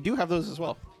Hawkins. We do have those as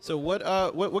well. So what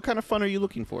kind of fun are you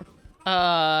looking for?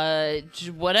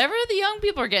 Whatever the young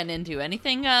people are getting into.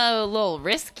 Anything a little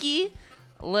risky,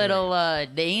 a little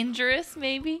dangerous,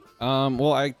 maybe.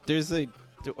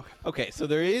 Okay, so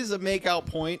there is a makeout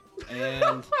point,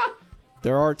 and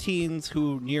there are teens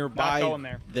who nearby Not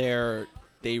going there.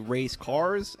 they race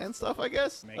cars and stuff. I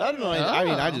guess Make I don't know. I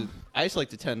mean, Oh. I just like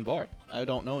to tend bar. I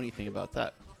don't know anything about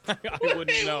that. I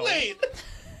wouldn't know. Wait.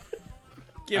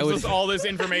 Gives I would- us all this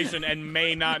information and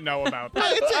may not know about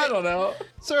that. I don't know.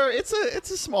 Sir, it's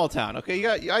a small town. Okay,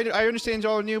 I understand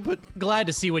y'all are new, but Glad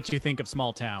to see what you think of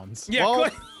small towns. Yeah, while,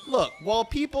 good. look, while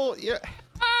people,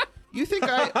 you think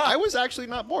I was actually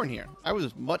not born here. I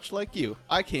was much like you.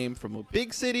 I came from a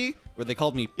big city where they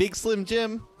called me Big Slim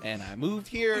Jim, and I moved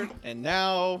here, and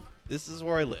now this is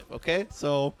where I live. Okay,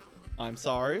 so I'm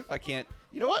sorry if I can't.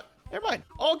 You know what? Never mind.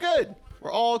 All good.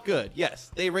 We're all good.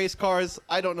 Yes, they race cars.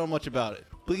 I don't know much about it.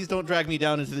 Please don't drag me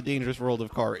down into the dangerous world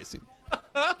of car racing.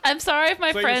 I'm sorry if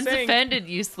my So you're friends saying- offended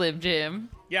you, Slim Jim.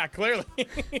 Yeah, clearly.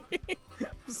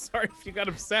 Sorry if you got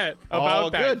upset All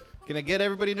about that. good. Can I get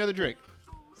everybody another drink?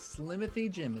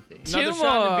 Slimothy Jimothy. Another Two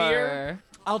shot of more. beer?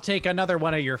 I'll take another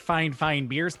one of your fine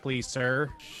beers, please, sir.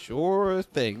 Sure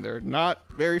thing. They're not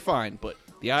very fine, but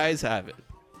the eyes have it.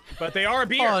 But they are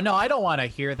beer. Oh, no, I don't want to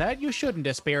hear that. You shouldn't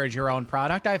disparage your own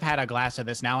product. I've had a glass of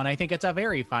this now, and I think it's a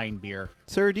very fine beer.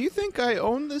 Sir, do you think I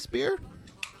own this beer?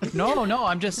 No,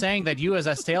 I'm just saying that you, as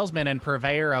a salesman and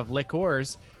purveyor of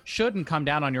liqueurs, shouldn't come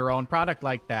down on your own product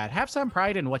like that. Have some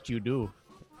pride in what you do.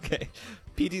 Okay.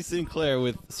 P.T. Sinclair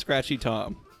with Scratchy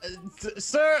Tom.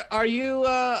 Sir, are you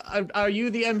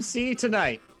the MC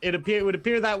tonight? It would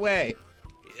appear that way.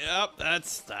 Yep,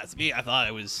 that's me. I thought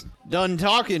I was done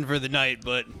talking for the night,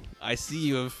 but I see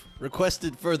you have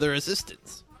requested further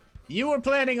assistance. You were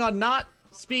planning on not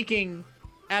speaking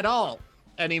at all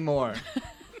anymore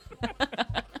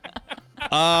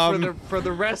for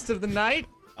the rest of the night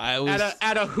I was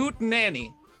at a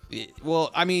hootenanny.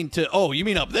 well, I mean you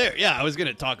mean up there? Yeah, I was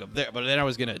gonna talk up there, but then I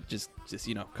was gonna just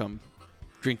come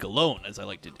drink alone as I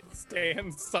like to do.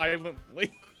 Stand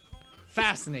silently.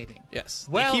 Fascinating. Yes.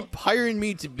 Well- They keep hiring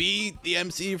me to be the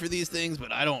MC for these things,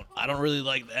 but I don't really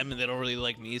like them and they don't really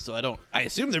like me, so I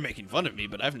assume they're making fun of me,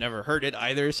 but I've never heard it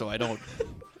either, so I don't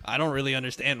really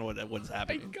understand what's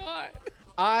happening. God.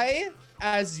 I,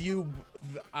 as you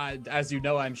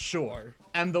know, I'm sure,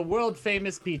 am the world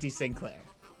famous P.T. Sinclair.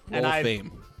 Roll of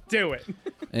fame. Do it.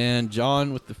 And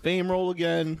John with the fame roll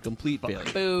again, complete failure.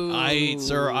 Boo.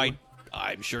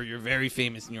 I'm sure you're very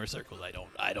famous in your circles. I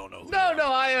don't know. Who No, you are.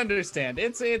 no, I understand.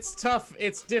 It's tough.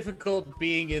 It's difficult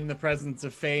being in the presence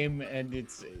of fame, and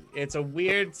it's a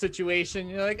weird situation.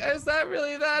 You're like, is that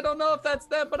really that? I don't know if that's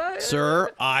that, but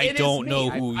Sir, I it is don't me. know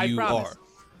who I you promise. are.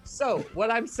 So what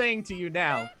I'm saying to you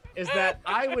now is that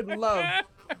I would love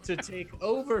to take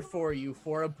over for you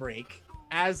for a break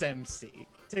as MC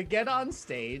to get on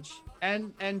stage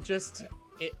and just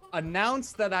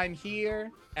announce that I'm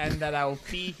here and that I'll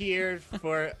be here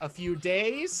for a few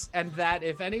days, and that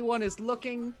if anyone is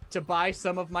looking to buy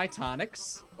some of my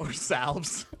tonics or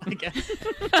salves, I guess,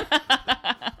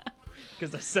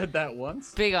 because I said that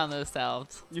once, Big on those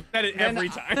salves. You said it every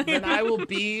time. then I will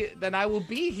be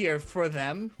here for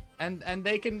them, and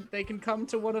they can come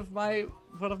to one of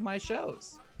my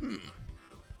shows.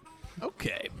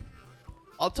 Okay.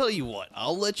 I'll tell you what.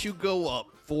 I'll let you go up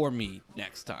for me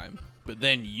next time, but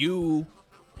then you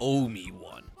owe me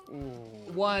one.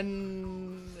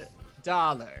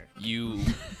 $1. You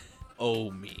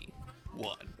owe me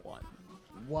one.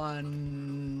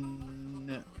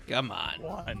 One. Come on.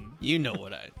 One. You know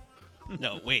what I.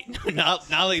 No, wait. Not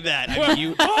like that. I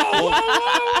mean,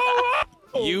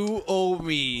 you owe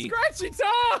me Scratchy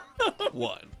Tom.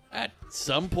 one. At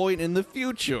some point in the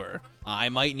future, I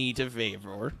might need a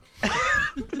favor,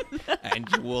 and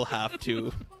you will have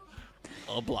to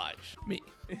oblige me.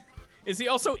 Is he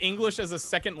also English as a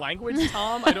second language,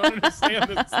 Tom? I don't understand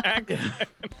this accent.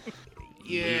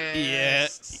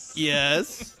 Yes.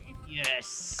 Yes.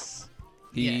 Yes.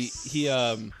 He Yes.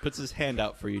 he puts his hand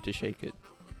out for you to shake it.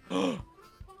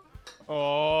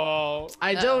 Oh,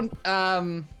 I don't.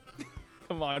 come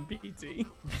on, PT.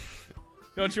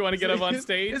 Don't you want to get up on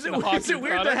stage? Is it, and hawk is your it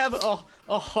weird to product? have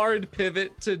a hard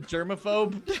pivot to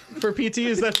germaphobe for PT?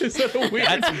 Is that a weird?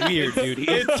 That's weird, dude.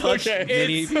 He's touched okay.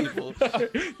 many people.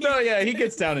 No, yeah, he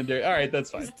gets down and dirty. All right,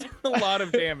 that's fine. A lot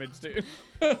of damage, dude.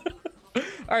 All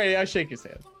right, I shake his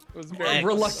hand. It was very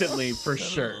Reluctantly, for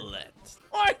sure.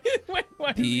 Why?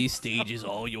 Wait. The stage is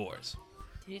all yours.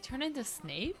 Did he turn into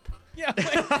Snape? Yeah.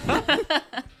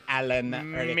 Alan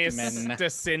Mr.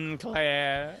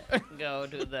 Sinclair. Go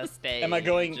to the stage. Am I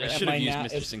going? I am should have I used now-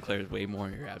 Mr. Sinclair's way more.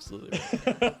 You're absolutely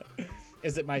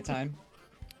Is it my time?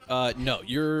 right. No,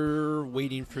 you're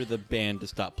waiting for the band to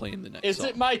stop playing the next Is song.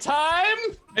 it my time?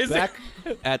 Back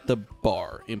at the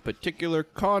bar, in particular,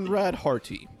 Conrad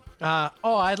Harty.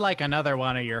 I'd like another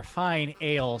one of your fine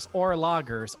ales or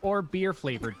lagers or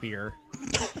beer-flavored beer.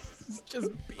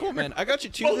 Cool, man. I got you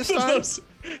two Both this of time. those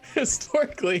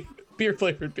historically beer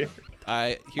flavored beer.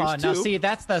 Here's Now two. see,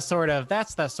 that's the sort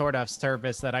of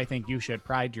service that I think you should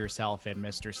pride yourself in,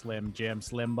 Mr. Slim Jim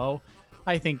Slimbo.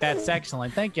 I think that's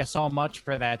excellent. Thank you so much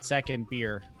for that second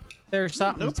beer. There's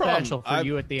something No problem. special for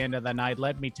you at the end of the night,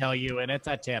 let me tell you, and it's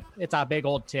a tip. It's a big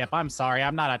old tip. I'm sorry,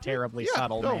 I'm not a terribly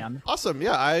subtle no, man. Awesome.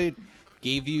 Yeah, I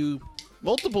gave you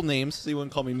multiple names so you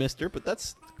wouldn't call me Mister, but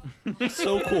that's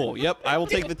so cool. Yep, I will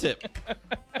take the tip.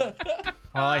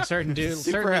 Well, I certainly do.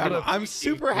 Super happy. I'm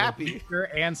super happy.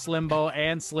 Beer and Slimbo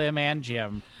and Slim and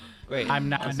Jim. Great. I'm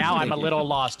not, now I'm a little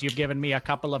lost. You've given me a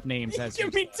couple of names as you.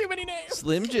 too many names.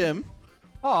 Slim Jim.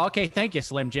 Oh, okay. Thank you,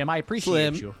 Slim Jim. I appreciate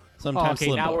Slim. you. Sometimes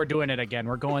okay, now Slimbo. we're doing it again.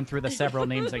 We're going through the several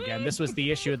names again. This was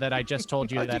the issue that I just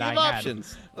told you I like that to I give had.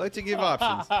 options. I like to give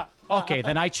options. Okay,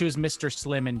 then I choose Mr.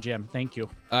 Slim and Jim. Thank you.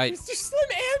 I. Mr. Slim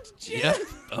and Jim. Yeah.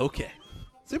 Okay.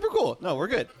 Super cool. No, we're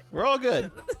good. We're all good.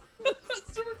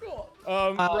 Super cool.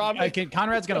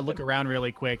 Conrad's gonna look around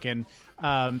really quick and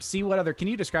see what other. Can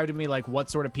you describe to me like what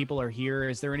sort of people are here?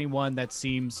 Is there anyone that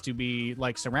seems to be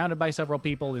like surrounded by several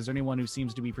people? Is there anyone who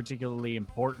seems to be particularly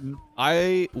important?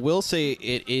 I will say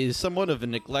it is somewhat of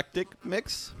an eclectic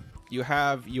mix. You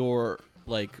have your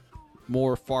like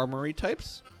more farmery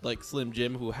types, like Slim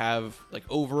Jim, who have like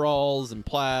overalls and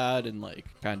plaid and like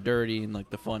kind of dirty and like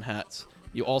the fun hats.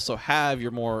 You also have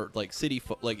your more like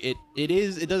like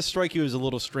it does strike you as a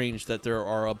little strange that there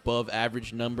are above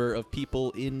average number of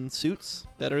people in suits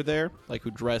that are there, like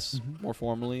who dress more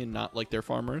formally and not like they're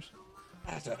farmers.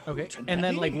 Okay. And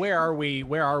then like where are we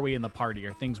in the party?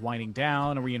 Are things winding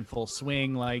down? Are we in full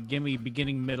swing? Like give me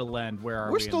beginning, middle, end. Where are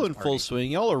we? We're still the in full party?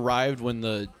 swing. Y'all arrived when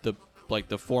the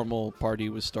formal party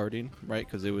was starting, right?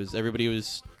 Because everybody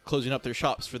was closing up their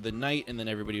shops for the night, and then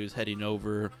everybody was heading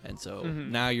over, and so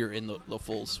now you're in the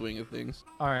full swing of things.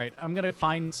 All right, I'm gonna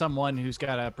find someone who's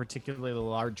got a particularly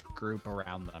large group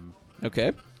around them.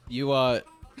 Okay,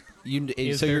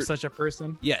 Is so there you're such a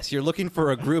person? yes, you're looking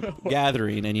for a group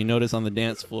gathering, and you notice on the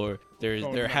dance floor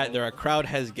a crowd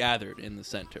has gathered in the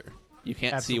center. You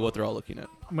can't see what they're all looking at.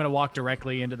 I'm gonna walk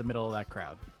directly into the middle of that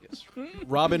crowd. Yes.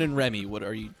 Robin and Remy, what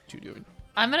are you two doing?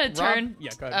 I'm gonna turn.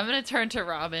 Yeah, go ahead. I'm gonna turn to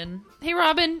Robin. Hey,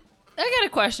 Robin, I got a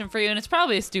question for you, and it's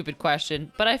probably a stupid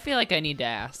question, but I feel like I need to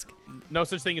ask. No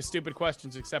such thing as stupid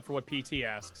questions except for what PT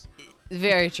asks.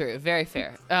 Very true. Very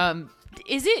fair.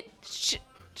 Is it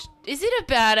a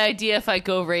bad idea if I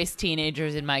go race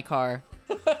teenagers in my car?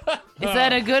 Is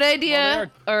that a good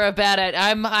idea or a bad idea?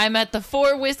 I'm at the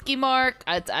 4 whiskey mark.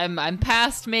 I'm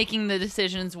past making the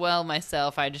decisions well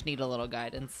myself. I just need a little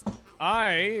guidance.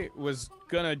 I was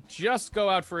gonna just go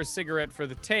out for a cigarette for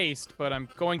the taste, but I'm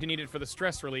going to need it for the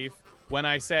stress relief when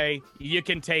I say you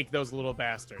can take those little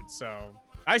bastards. So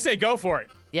I say go for it.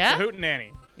 Yeah? The Hootenanny.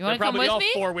 You wanna They're come probably with all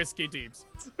me? 4 whiskey deeps.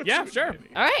 Yeah, sure.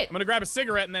 All right. I'm gonna grab a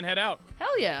cigarette and then head out.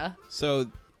 Hell yeah. So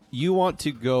you want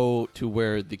to go to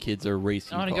where the kids are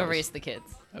racing I want to go cars. race the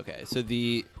kids. Okay, so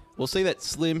we'll say that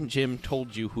Slim Jim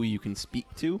told you who you can speak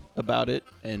to about it,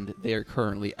 and they are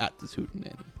currently at this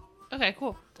Hootenanny. Okay,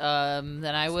 cool. Then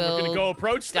I will. We're gonna go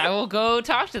approach them. I will go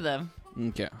talk to them.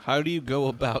 Okay, how do you go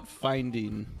about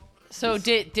finding? So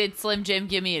did Slim Jim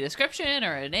give me a description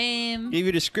or a name? Give you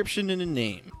a description and a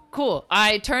name. Cool.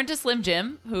 I turn to Slim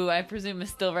Jim, who I presume is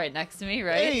still right next to me,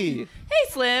 right? Hey, Hey,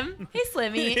 Slim. Hey,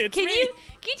 Slimmy. It's Can me. you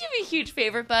do me a huge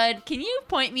favor, bud? Can you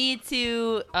point me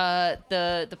to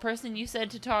the person you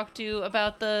said to talk to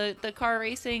about the car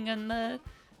racing and the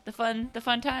fun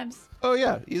times? oh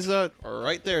yeah, he's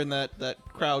right there in that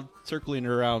crowd circling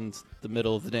around the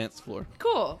middle of the dance floor.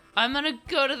 Cool. I'm gonna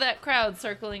go to that crowd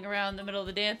circling around the middle of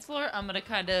the dance floor. I'm gonna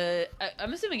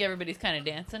I'm assuming everybody's kind of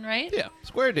dancing, right? Yeah,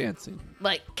 square dancing.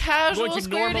 Like casual Going to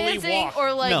square normally dancing, walk.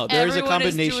 or like No, there is a everyone is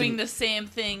combination. doing the same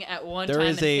thing at one There time.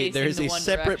 is a and there is facing a the one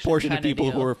separate direction portion of kinda people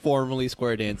who deal. are formally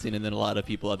square dancing, and then a lot of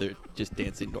people other just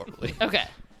dancing normally. Okay.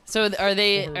 So are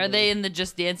they in the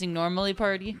just dancing normally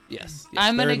party? Yes,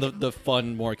 I'm they're gonna- in the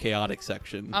fun, more chaotic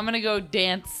section. I'm gonna go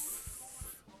dance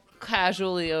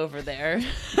casually over there.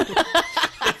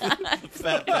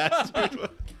 Fat bastard.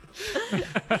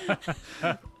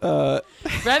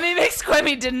 Remy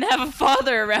McSquemmy didn't have a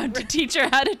father around to teach her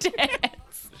how to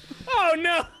dance. Oh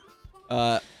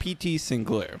no! P.T.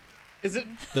 Sinclair. Is it?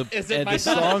 The my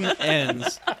song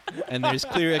ends, and there's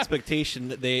clear expectation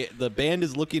that the band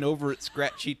is looking over at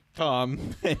Scratchy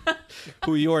Tom,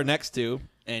 who you are next to,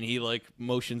 and he like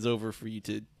motions over for you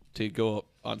to go up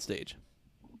on stage.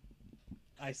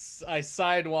 I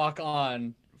sidewalk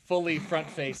on, fully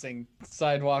front-facing,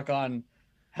 sidewalk on.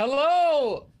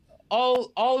 Hello,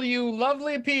 all you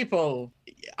lovely people.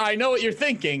 I know what you're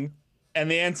thinking, and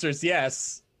the answer is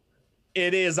yes.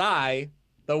 It is I,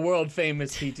 the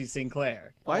world-famous P.T.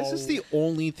 Sinclair. Why is this the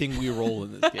only thing we roll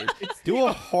in this game? Do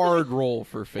a hard roll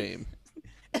for fame.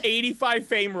 85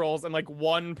 fame rolls and like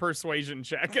 1 persuasion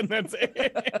check, and that's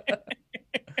it.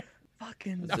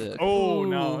 Fucking. That's it. Oh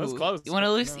no, that's close. You want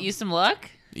to use some luck?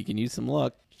 You can use some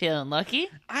luck. Feeling lucky?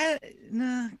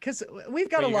 Nah, because we've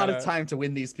got Well, a you lot of gotta- time to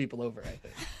win these people over, I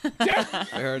think.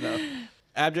 Fair enough.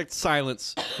 Abject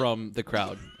silence from the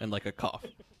crowd and like a cough.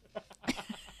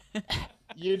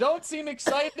 You don't seem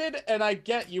excited, and I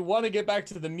get you want to get back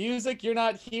to the music. You're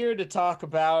not here to talk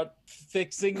about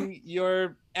fixing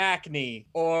your acne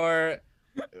or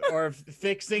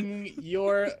fixing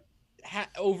your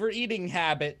overeating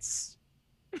habits.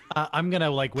 I'm gonna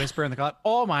like whisper in the crowd.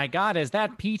 Oh my God, is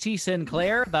that P.T.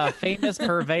 Sinclair, the famous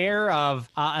purveyor of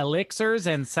elixirs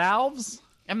and salves?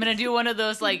 I'm gonna do one of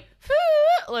those like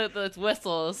those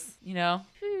whistles, you know.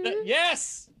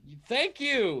 Yes, thank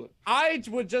you. I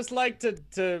would just like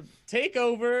to take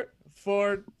over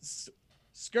for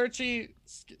Scratchy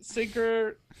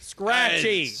Sinker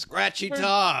Scratchy. Scratchy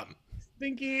Tom.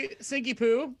 Sinky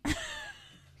Poo.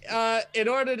 In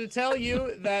order to tell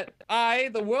you that I,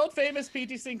 the world famous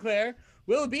P.T. Sinclair,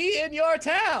 will be in your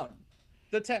town.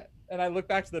 And I look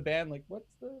back to the band like, what's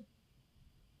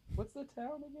the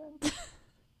town again?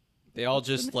 They all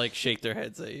just like shake their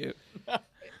heads at you.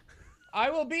 I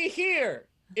will be here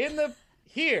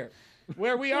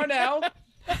where we are now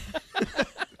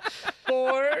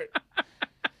for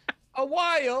a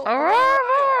while.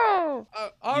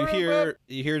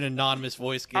 You hear an anonymous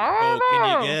voice get, "Oh,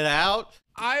 can you get out?"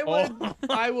 I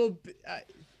will.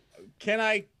 Can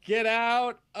I get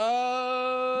out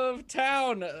of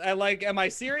town? Am I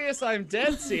serious? I'm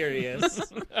dead serious.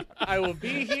 I will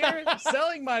be here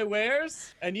selling my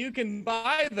wares, and you can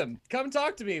buy them. Come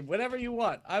talk to me whenever you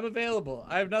want. I'm available.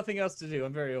 I have nothing else to do.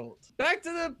 I'm very old. Back to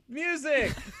the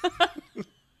music.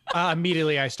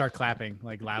 Immediately, I start clapping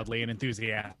like loudly and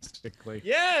enthusiastically.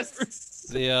 Yes.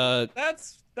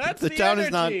 That's the town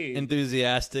is not energy.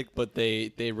 enthusiastic, but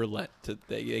they relent.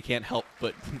 They can't help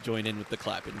but join in with the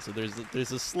clapping. So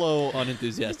there's a slow,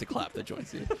 unenthusiastic clap that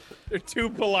joins you. They're too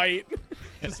polite.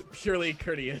 Just purely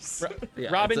courteous.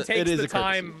 Robin it takes is the a courtesy.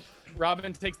 time.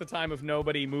 Robin takes the time of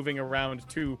nobody moving around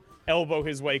to elbow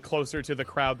his way closer to the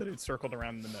crowd that had circled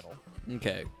around in the middle.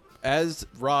 Okay. As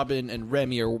Robin and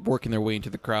Remy are working their way into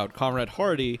the crowd, Comrade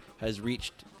Hardy has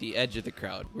reached the edge of the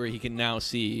crowd, where he can now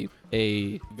see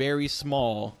a very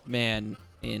small man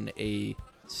in a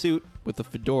suit with a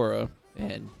fedora,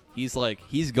 and he's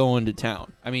going to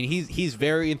town. I mean, he's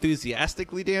very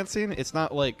enthusiastically dancing. It's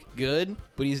not like good,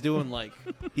 but he's doing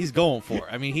he's going for it.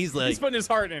 I mean, he's He's putting his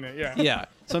heart in it. Yeah. yeah.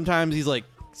 Sometimes he's like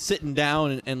sitting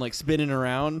down and like spinning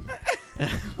around.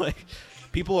 Like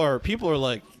people are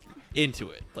like into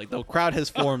it. Like the crowd has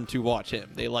formed to watch him.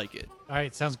 They like it. All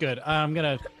right, sounds good. I'm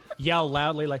gonna yell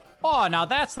loudly like, "Oh, now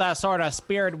that's the sort of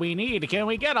spirit we need. Can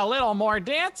we get a little more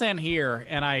dance in here?"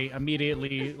 And I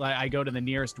immediately I go to the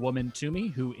nearest woman to me,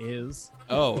 who is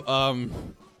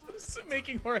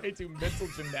Making Jorge do mental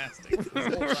gymnastics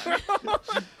this whole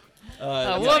time.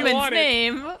 A you woman's want it.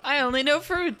 name. I only know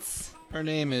fruits. her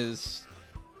name is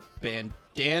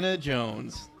Bandana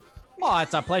Jones. Oh,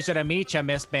 it's a pleasure to meet you,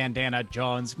 Miss Bandana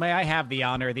Jones. May I have the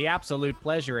honor, the absolute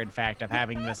pleasure, in fact, of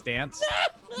having this dance?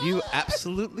 You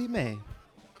absolutely may.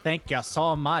 Thank you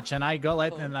so much. And I go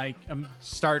and I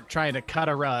start trying to cut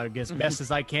a rug as best as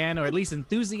I can, or at least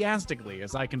enthusiastically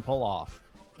as I can pull off.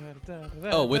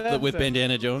 Oh, with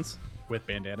Bandana Jones. With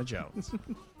Bandana Jones.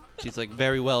 She's like,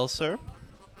 very well, sir.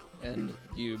 And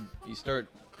you start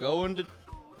going to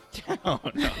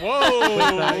town.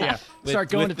 Yeah. Start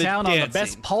going with to the town on the dancing.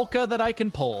 best polka that I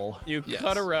can pull. You Yes.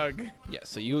 cut a rug. Yeah,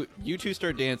 so you two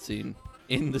start dancing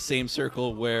in the same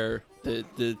circle where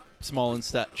the small in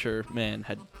stature man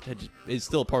is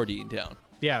still partying down.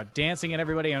 Yeah, dancing and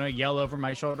everybody, and I yell over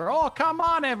my shoulder, "Oh, come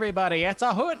on, everybody! It's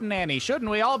a hootenanny. Shouldn't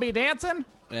we all be dancing?"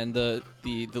 And the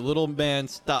little man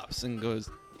stops and goes,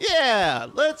 "Yeah,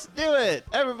 let's do it!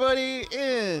 Everybody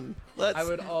in! Let's I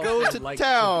would also go to like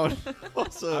town."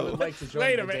 Also, I would like to join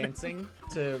Wait a the minute. dancing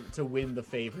to win the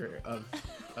favor of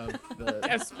the town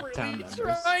Desperately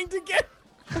members. trying to get.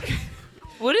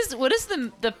 What is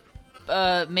the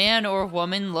man or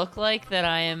woman look like that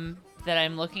I'm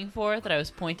looking for, that I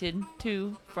was pointed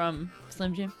to from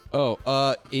Slim Jim?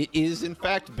 it is in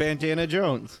fact Bandana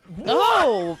Jones.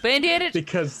 Oh, Bandana.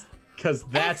 Because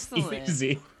that's Excellent.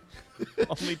 easy.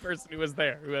 Only person who was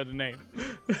there who had a name.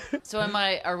 So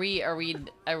are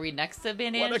we next to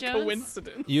Bandana What a Jones?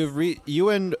 coincidence. You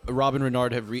and Robin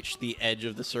Renard have reached the edge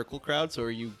of the circle crowd. So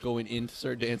are you going in to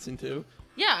start dancing too?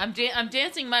 Yeah, I'm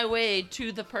dancing my way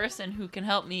to the person who can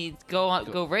help me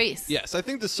go race. Yes, I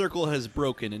think the circle has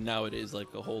broken, and now it is like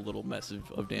a whole little mess of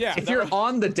dancing. Yeah. If you're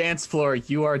on the dance floor,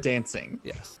 you are dancing.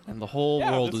 Yes, and the whole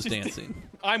Yeah, world that's is just- dancing.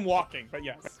 I'm walking, but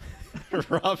yes.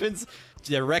 Robin's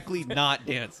directly not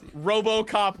dancing.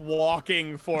 RoboCop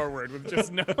walking forward with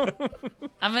just no.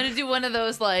 I'm gonna do one of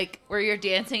those like where you're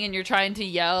dancing and you're trying to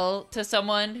yell to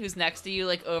someone who's next to you,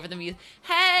 like over the music.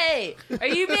 Hey, are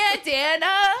you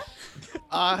Bandana?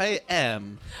 I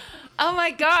am. Oh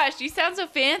my gosh, you sound so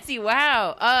fancy!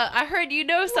 Wow. I heard you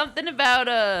know something about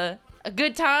a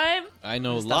good time. I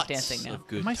know Stop lots dancing now. of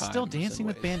good Am I times still and dancing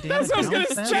with ways. Bandana That's what I was Jones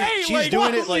gonna then? say. She's like, doing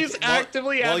while it like he's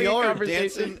actively while having y'all a are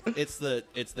conversation. dancing.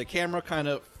 It's the camera kind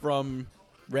of from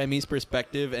Remy's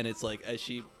perspective, and it's like as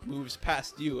she moves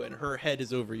past you and her head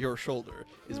is over your shoulder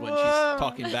is when she's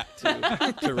talking back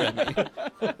to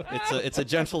Remy. It's a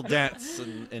gentle dance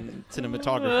and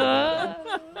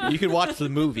cinematography. You could watch the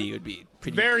movie; it would be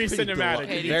Very pretty cinematic.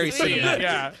 Okay, very you can see it. cinematic.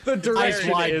 Yeah. The Eyes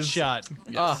direction wide is shut.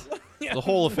 Yes. The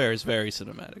whole affair is very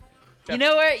cinematic. You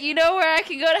know where I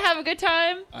can go to have a good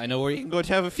time? I know where you can go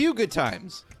to have a few good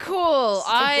times. Cool.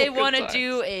 I good want to times.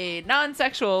 do a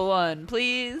non-sexual one,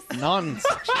 please.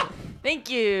 Non-sexual.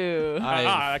 Thank you.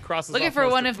 That crosses Looking off for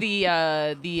most one of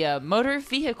the motor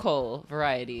vehicle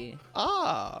variety.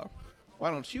 Why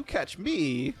don't you catch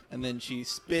me? And then she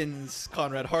spins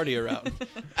Conrad Hardy around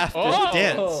after Oh. the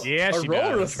dance. Yeah, a she role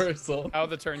does. reversal out of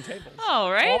the turntables.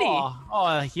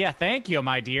 Alrighty. Yeah, thank you,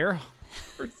 my dear.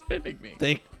 for spinning me.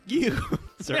 Thank you,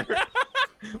 sir.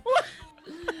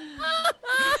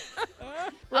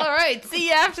 All right. See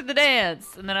you after the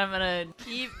dance, and then I'm gonna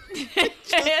keep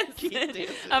dancing.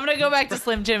 I'm gonna go back to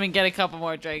Slim Jim and get a couple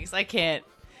more drinks. I can't.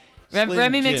 Slim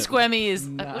Remy Jim. McSquemmy is.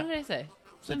 Nah. What did I say?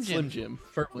 It's Slim Jim.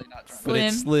 Firmly not drunk. But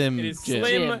it's Slim It is Jim.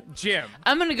 Slim Jim.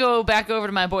 I'm gonna go back over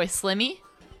to my boy Slimmy.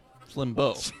 Slim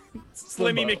Bo. Slimmy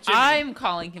Slimbo. McJimmy. I'm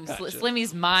calling him Gotcha.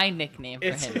 Slimmy's my nickname for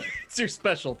It's, him. it's your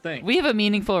special thing. We have a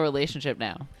meaningful relationship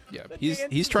now. Yeah,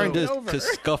 he's trying to over.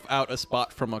 scuff out a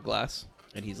spot from a glass,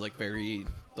 and he's like very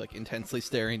like intensely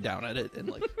staring down at it and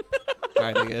like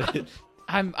trying to get it.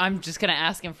 I'm just gonna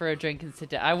ask him for a drink and sit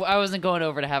down. I wasn't going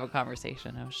over to have a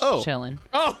conversation. I was Oh. chilling.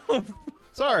 Oh,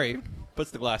 Sorry.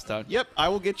 Puts the glass down. Yep, I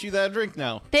will get you that drink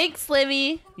now. Thanks,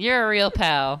 Slimmy. You're a real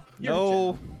pal.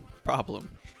 No problem.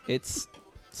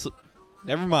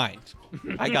 Never mind.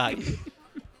 I got you.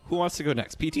 Who wants to go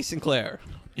next? PT Sinclair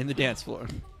in the dance floor.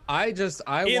 I in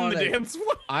want the to dance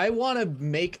floor. I want to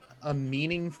make a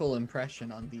meaningful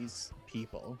impression on these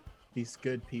people, these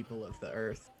good people of the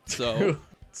earth. So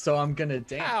So I'm gonna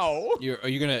dance. Ow.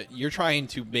 you're trying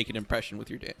to make an impression with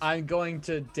your dance. I'm going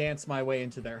to dance my way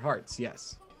into their hearts.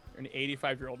 Yes. You're an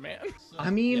 85-year-old man. I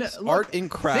mean, Yes, look, art and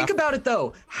craft. think about it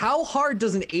though. How hard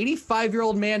does an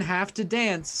 85-year-old man have to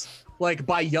dance, like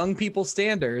by young people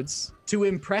standards, to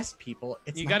impress people?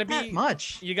 It's You not gotta that be-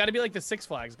 much. You got to be like the Six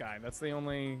Flags guy. That's the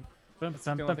only. That's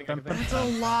a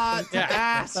lot to Yeah,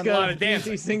 ask that's a lot of of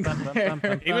dancing. DC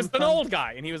Sinclair. He was an old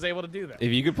guy, and he was able to do that.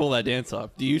 If you could pull that dance off,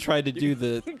 do you try to do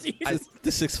the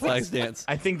Six Flags dance?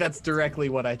 I think that's directly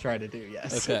what I try to do.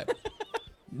 Yes. Okay.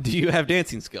 Do you have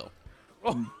dancing skill?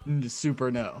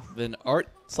 Super no. Then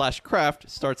art/craft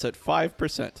starts at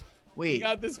 5%. Wait.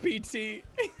 Got this PT.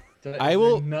 I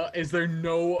will- Is there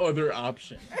no other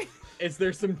option? Is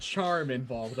there some charm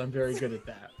involved? I'm very good at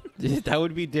that. That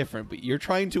would be different, but you're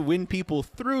trying to win people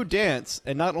through dance,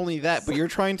 and not only that, but you're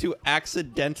trying to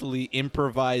accidentally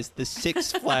improvise the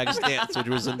Six Flags dance, which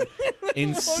was an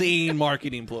insane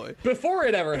marketing ploy. Before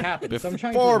it ever happened. So I'm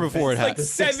trying Before to it invent, like, happened. the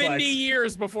Six 70 Flags.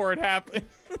 years before it happened.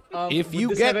 If you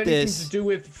would get have anything this- to do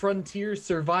with frontier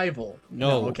survival?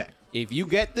 No. Okay. If you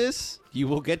get this, you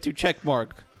will get to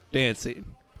checkmark dancing,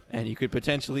 and you could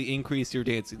potentially increase your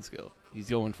dancing skill. He's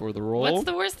going for the roll. What's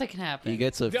the worst that can happen? He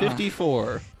gets a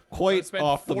 54. Quite Spent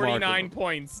off the mark. 49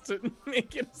 points to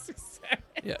make it a success.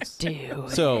 Yes. Do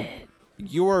So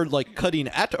you're like cutting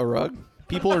at a rug.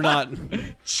 People are not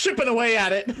Chipping away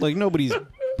at it. like nobody's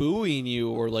booing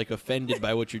you or like offended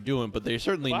by what you're doing, but they're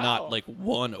certainly Wow. not like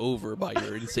won over by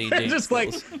your insane dance Just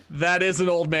like skills. that is an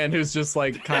old man who's just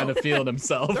like kind of feeling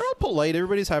himself. They're all polite.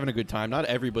 Everybody's having a good time. Not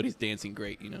everybody's dancing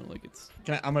great, you know. Like it's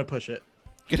I'm gonna push it.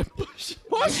 gonna push.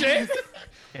 Push it!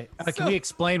 Okay, can we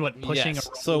explain what pushing Yes. a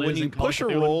roll So when is you in Call of push a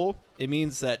Cthulhu? roll, it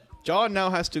means that John now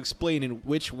has to explain in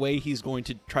which way he's going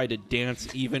to try to dance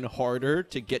even harder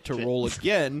to get to roll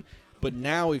again. But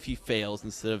now if he fails,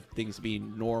 instead of things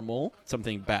being normal,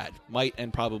 something bad might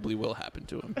and probably will happen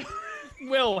to him.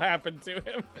 Will happen to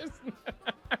him.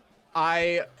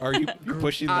 I Are you you're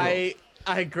pushing the roll?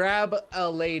 I grab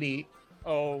a lady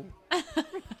Oh,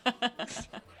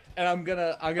 and I'm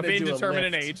gonna of do a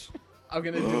indeterminate lift. age. I'm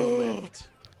gonna do a lift.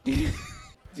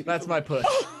 That's my push.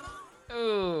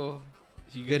 Ooh.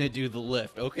 You're gonna do the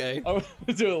lift. Okay. I'm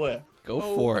gonna do a lift. Go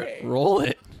for it. Okay. Roll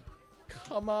it.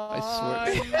 Come on.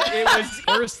 I swear. It was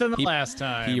Worse than the He- last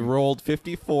time. He rolled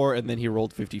 54 and then he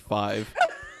rolled 55.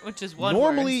 Which is one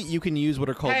Normally, worse. you can use what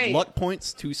are called Hey. luck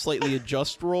points to slightly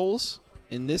adjust rolls.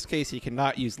 In this case, he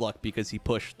cannot use luck because he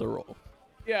pushed the roll.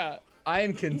 yeah. I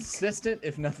am consistent,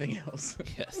 if nothing else.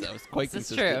 Yes, that was quite This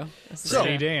is consistent. true. This is So-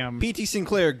 true. damn. P.T.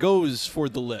 Sinclair goes for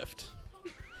the lift.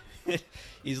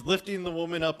 He's lifting the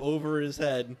woman up over his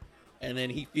head, and then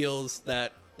he feels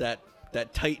that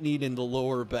tightening in the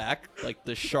lower back, like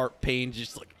the sharp pain,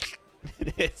 just like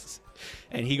it is.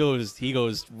 And he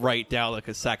goes right down like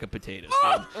a sack of potatoes.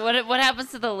 dude. What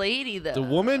happens to the lady though? The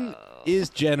woman is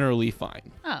generally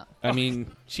fine. Oh. I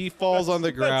mean, she falls on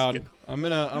the ground.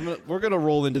 We're gonna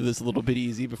roll into this a little bit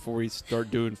easy before we start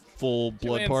doing full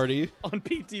blood Joanne's party. On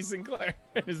P.T. Sinclair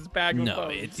and his bag of No,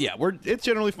 bones. it's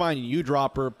generally fine. You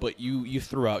drop her, but you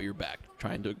threw out your back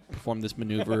trying to perform this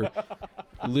maneuver.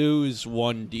 Lose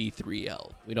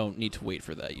 1d3l. We don't need to wait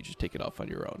for that. You just take it off on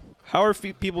your own. How are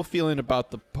people feeling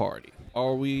about the party?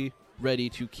 Are we ready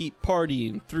to keep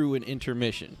partying through an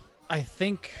intermission? I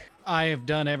think I have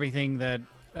done everything that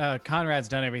Conrad's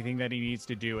done everything that he needs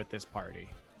to do at this party.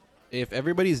 If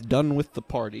everybody's done with the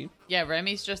party, Yeah,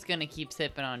 Remy's just gonna keep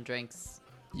sipping on drinks.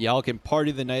 y'all can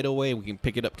party the night away and we can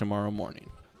pick it up tomorrow morning.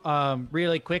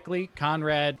 Really quickly,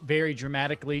 Conrad very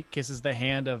dramatically kisses the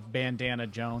hand of Bandana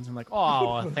Jones and like,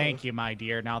 oh, thank you, my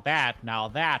dear. Now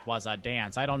that was a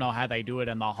dance. I don't know how they do it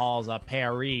in the halls of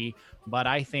Paris, but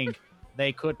I think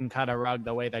they couldn't cut a rug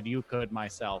the way that you could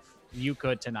myself. You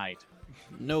could tonight.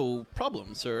 No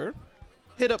problem, sir.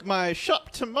 Hit up my shop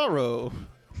tomorrow.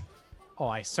 Oh,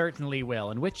 I certainly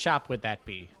will. And which shop would that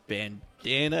be?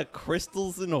 Bandana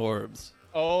Crystals and Orbs.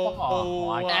 Oh,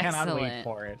 I cannot wait Excellent.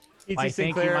 for it. P.T. Why,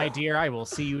 thank you, Sinclair, my dear. I will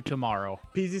see you tomorrow.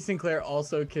 P.T. Sinclair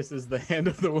also kisses the hand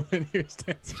of the woman he was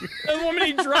dancing with. The woman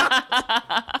he dropped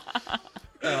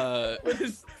with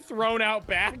his thrown out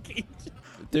back.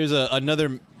 There's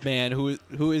another man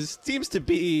who seems to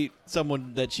be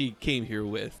someone that she came here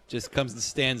with. Just comes and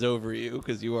stands over you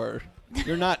because you're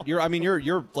like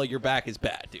your back is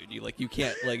bad, dude. You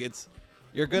can't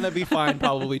you're gonna be fine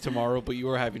probably tomorrow, but you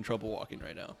are having trouble walking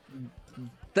right now.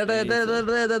 That's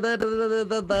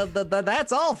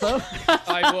all, though.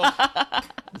 I will.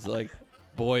 It's like,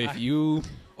 boy, if you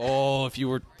were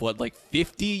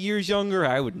 50 years younger,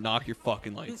 I would knock your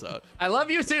fucking lights out. I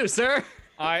love you too, sir.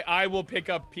 I will pick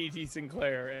up P.T.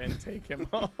 Sinclair and take him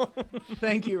home.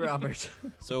 Thank you, Robert.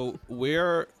 So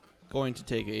we're going to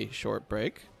take a short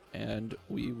break, and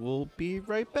we will be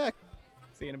right back.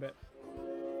 See you in a bit.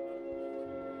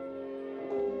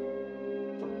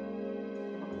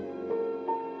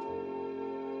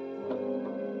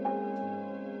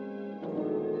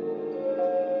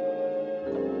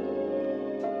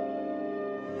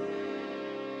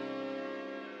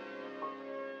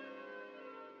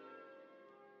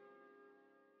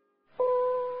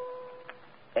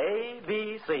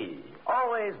 ABC.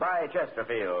 Always buy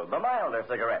Chesterfield, the milder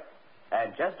cigarette.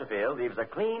 And Chesterfield leaves a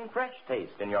clean, fresh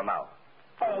taste in your mouth.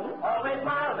 Oh, always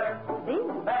milder. B.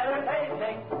 Better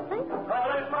tasting. C.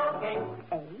 Fuller smoking.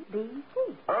 A, B, C.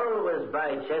 Always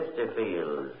buy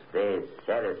Chesterfields. They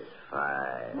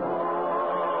satisfy.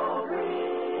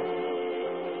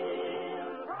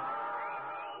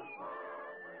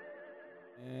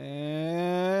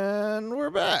 And we're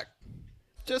back.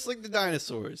 Just like the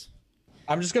dinosaurs.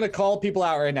 I'm just gonna call people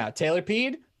out right now. Taylor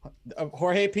peed,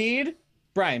 Jorge peed,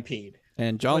 Brian peed.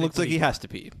 And John looks like he has to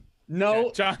pee.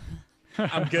 No, John,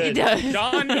 I'm He good. does.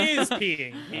 John is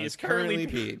peeing. He He's is currently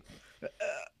peeing.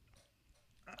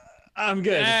 I'm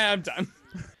good. I'm done.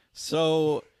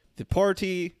 So the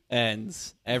party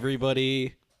ends.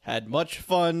 Everybody had much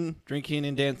fun drinking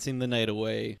and dancing the night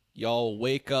away. Y'all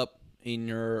wake up in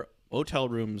your hotel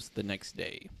rooms the next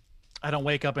day. I don't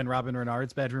wake up in Robin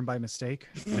Renard's bedroom by mistake.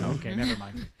 Okay, never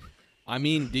mind. I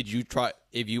mean, did you try?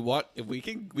 If you want, if we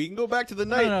can go back to the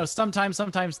No, night. no, no. Sometimes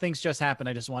things just happen.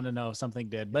 I just want to know if something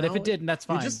did. But if it didn't, that's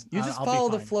fine. You just I'll be follow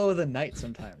the fine. flow of the night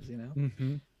sometimes, you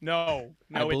know? No,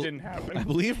 I it bel- didn't happen. I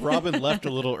believe Robin left a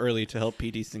little early to help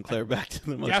P.D. Sinclair back to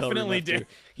the motel room. Definitely after did.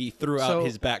 He threw out So-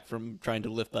 his back from trying to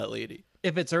lift that lady.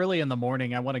 If it's early in the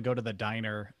morning, I want to go to the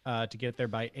diner to get there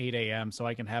by 8 a.m. so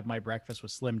I can have my breakfast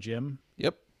with Slim Jim.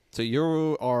 Yep. So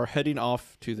you are heading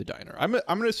off to the diner. I'm going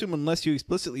to assume, unless you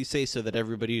explicitly say so, that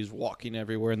everybody is walking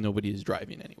everywhere and nobody is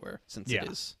driving anywhere, since Yeah.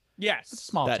 it is Yes.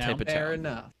 Small that town. type of Fair town.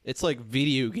 enough. It's like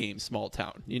video game small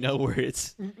town, you know, where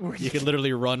it's you can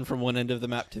literally run from one end of the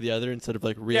map to the other instead of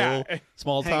like real Yeah.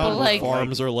 small Hang town on. where Like-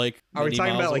 farms are like. Are we many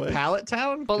talking miles about like away. Pallet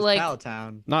Town? But, 'Cause like- Pallet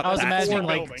Town. Not I was That's imagining four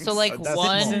like buildings. So like That's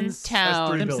one Simpsons. town That's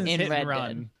three in buildings. Hit and Red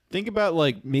Run. Dead. Think about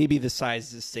like maybe the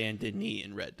size of Saint Denis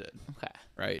in Red Dead, Okay.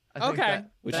 right? I think Okay.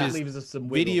 that, Which that is leaves us some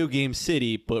Video wiggle. game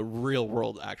city, but real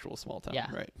world actual small town, Yeah.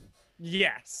 right?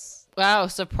 Yes. Wow,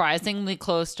 surprisingly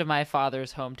close to my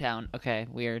father's hometown. Okay,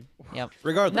 weird. Yep.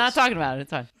 Regardless, Not talking about it.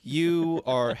 It's fine. you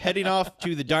are heading off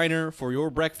to the diner for your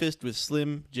breakfast with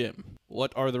Slim Jim.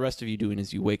 What are the rest of you doing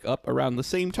as you wake up around the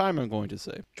same time, I'm going to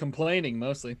say? Complaining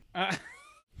mostly.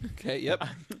 Okay, yep.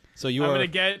 So you I'm are... gonna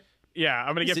get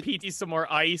Is it- PT some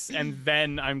more ice, and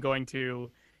then I'm going to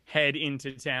head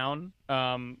into town.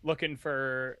 Looking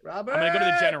for. Robert! I'm gonna go to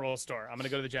the general store.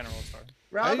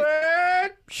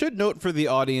 Robert! should note for the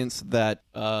audience that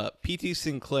P.T.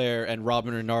 Sinclair and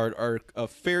Robin Renard are a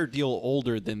fair deal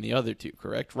older than the other two,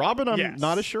 correct? Robin, I'm Yes.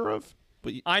 not as sure of,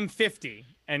 but I'm 50,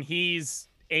 and he's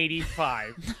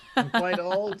 85, I'm quite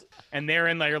old. and they're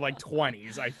in their like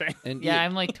 20s, I think. and Yeah,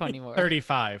 I'm like 24.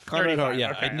 35. Conrad 35, Hardy.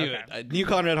 Yeah, okay, I knew okay. it. I knew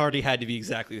Conrad Hardy had to be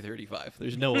exactly 35.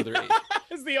 There's no other age.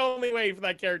 It's the only way for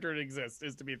that character to exist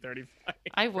is to be 35.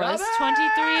 I was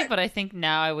 23, but I think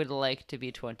now I would like to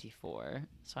be 24.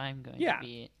 So I'm going Yeah, to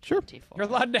be sure. 24. You're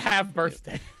allowed to have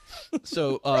birthday.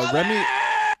 So Remy,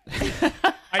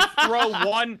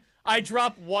 I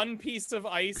drop one piece of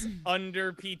ice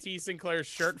under PT Sinclair's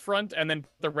shirt front, and then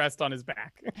the rest on his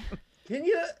back.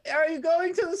 Are you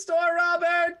going to the store,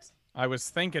 Robert? I was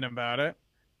thinking about it.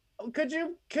 Could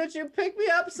you pick me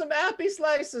up some appy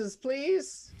slices,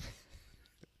 please?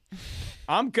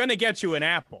 I'm gonna get you an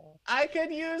apple. I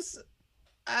could use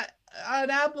an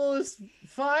apple is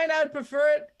fine. I'd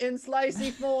prefer it in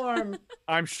slicey form.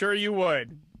 I'm sure you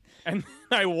would. And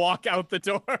then I walk out the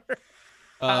door.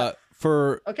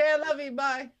 for Okay, I love you.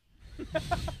 Bye.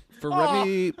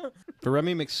 Remy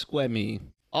McSquemmy,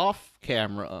 off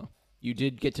camera, you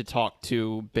did get to talk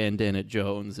to Bandana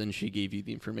Jones, and she gave you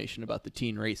the information about the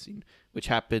teen racing, which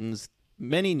happens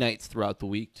many nights throughout the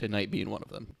week, tonight being one of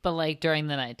them. But like during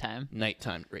the nighttime.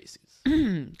 Nighttime races.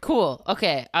 Cool.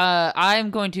 Okay.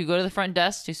 I'm going to go to the front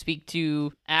desk to speak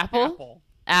to Apple.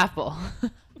 Apple.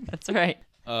 That's right.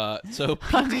 So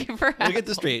Hungry for I'll get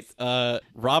this straight.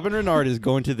 Robin Renard is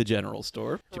going to the general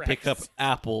store to pick up Correct.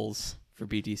 apples for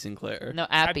BT Sinclair. No,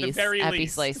 the appies. very Appy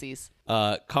least. slices.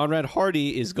 Conrad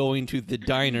Hardy is going to the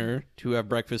diner to have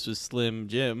breakfast with Slim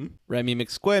Jim. Remy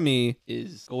McSquemmy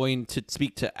is going to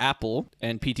speak to Apple,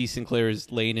 and PT Sinclair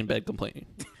is laying in bed complaining.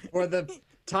 For the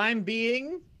time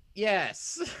being,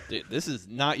 yes. Dude, this is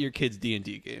not your kid's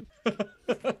D&D game.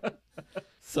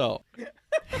 So,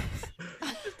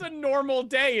 Just a normal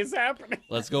day is happening.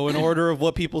 let's go in order of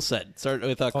what people said. Start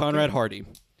with Conrad Hardy.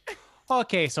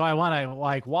 Okay, so I want to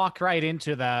like walk right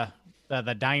into the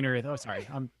diner. Oh, sorry,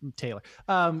 I'm Taylor.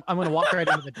 I'm gonna walk right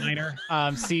into the diner.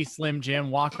 See Slim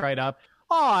Jim, walk right up.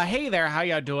 Oh, hey there, how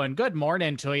you doing? Good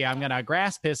morning to you. I'm gonna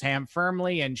grasp his hand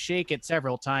firmly and shake it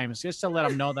several times just to let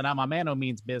him know that I'm a man who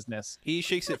means business. He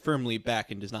shakes it firmly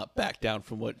back and does not back down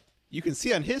from what you can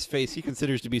see on his face he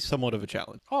considers to be somewhat of a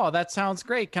challenge. Oh, that sounds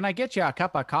great. Can I get you a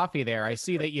cup of coffee there? I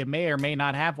see that you may or may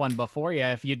not have one before you.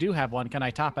 If you do have one, can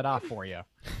I top it off for you?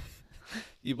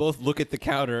 You both look at the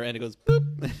counter and it goes boop.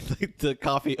 Like the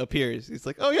coffee appears. He's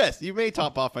like, "Oh yes, you may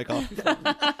top off my coffee."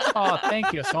 Oh,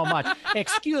 thank you so much.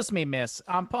 Excuse me, miss.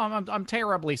 I'm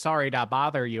terribly sorry to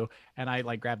bother you. And I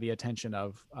like grab the attention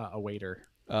of a waiter.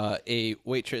 A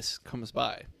waitress comes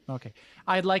by. Okay.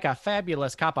 I'd like a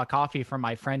fabulous cup of coffee for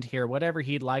my friend here, whatever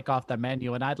he'd like off the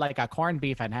menu. And I'd like a corned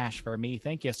beef and hash for me.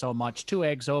 Thank you so much. 2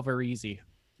 eggs over easy.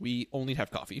 We only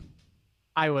have coffee.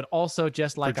 I would also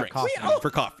just like a drinks. coffee. For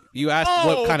coffee. You asked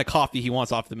what kind of coffee he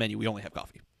wants off the menu. We only have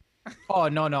coffee. Oh,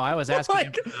 no. I was asking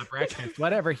him for breakfast.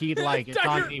 Whatever he'd like. It's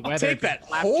on me. I'll Whether take it's that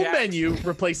whole flapjacks. menu,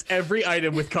 replace every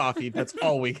item with coffee. That's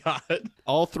all we got.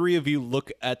 All three of you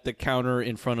look at the counter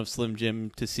in front of Slim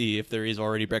Jim to see if there is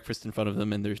already breakfast in front of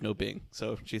them, and there's no Bing.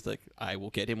 So she's like, I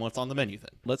will get him what's on the menu then.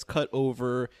 Let's cut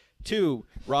over to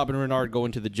Robin Renard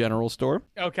going to the general store.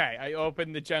 Okay, I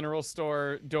open the general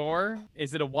store door.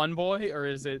 Is it a one boy or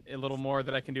is it a little more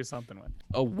that I can do something with?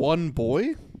 A one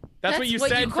boy? That's what you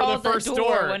said call for the first door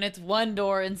door. when it's one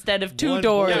door instead of two One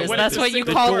doors. boy. Yeah, when That's it's what a you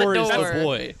single call door a is door. the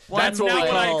boy. One That's what Now we what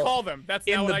I call- call them. That's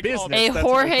in now the what I call business. them. A That's what we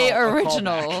Jorge call a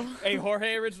original. callback. A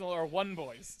Jorge original or one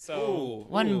boys. So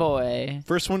One boy.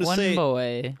 First one to One say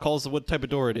boy. calls what type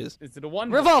of door it is. is it a one?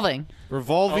 Revolving.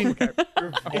 Revolving. A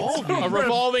revolving door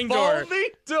Revolving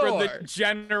for door. the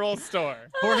general store.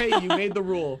 Jorge, you made the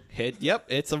rule. Yep,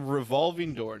 it's a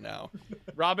revolving door now.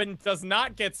 Robin does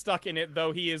not get stuck in it,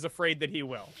 though he is afraid that he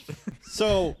will.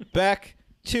 So back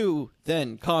to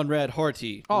then Conrad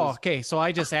Harty. Oh, okay. So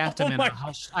I just asked him in my- a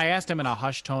hush. I asked him in a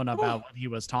hushed tone about what he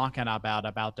was talking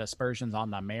about dispersions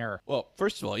on the mare. Well,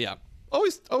 first of all, yeah.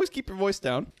 Always keep your voice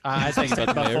down. I think About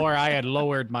the mayor. before I had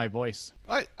lowered my voice.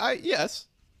 Yes.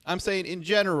 I'm saying in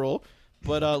general,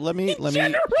 but let me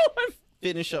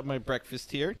finish up my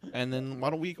breakfast here, and then why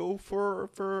don't we go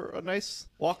for a nice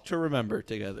walk to remember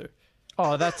together?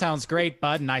 Oh, that sounds great,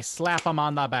 bud. And I slap him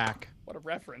on the back. What a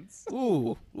reference.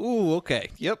 Ooh, okay.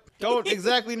 Yep. Don't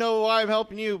exactly know why I'm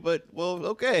helping you, but well,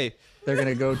 okay. They're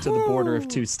gonna go to the border of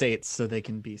two states so they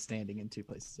can be standing in two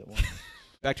places at once.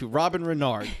 Back to Robin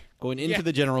Renard going into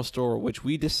the general store, which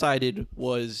we decided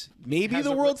was maybe Has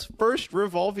the a world's first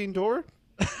revolving door.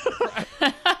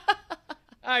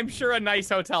 I'm sure a nice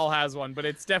hotel has one, but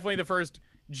it's definitely the first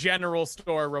general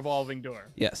store revolving door.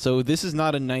 Yeah, so this is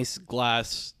not a nice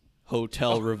glass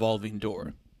hotel revolving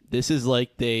door. This is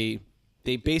like they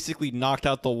basically knocked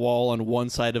out the wall on one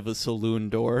side of a saloon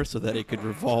door so that it could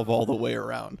revolve all the way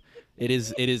around. It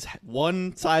is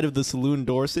one side of the saloon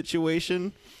door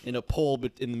situation in a pole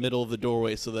in the middle of the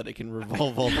doorway so that it can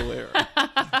revolve all the way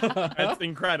around. That's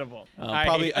incredible.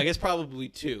 I guess probably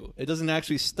two. It doesn't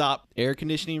actually stop air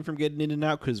conditioning from getting in and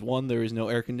out because one, there is no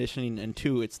air conditioning, and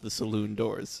two, it's the saloon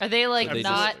doors. Are they like So they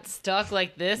not stuck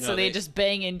like this, No, so they they- just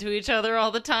bang into each other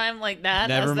all the time like that?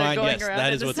 Never as they're mind. going Yes, around that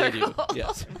in is a what circle? they do.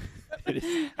 Yes. It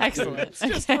is. Excellent. It's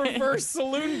just Okay. reverse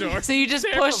saloon door. So you just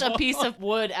push a Terrible. piece of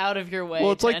wood out of your way.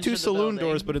 Well, it's to like enter two the saloon building.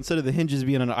 doors, but instead of the hinges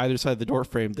being on either side of the door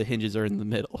frame, the hinges are in the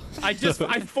middle. I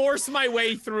force my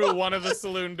way through one of the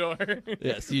saloon doors.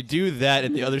 Yes, you do that,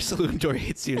 and the other saloon door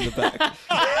hits you in the back.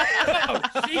 Oh,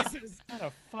 Jesus. What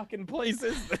a fucking place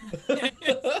is this?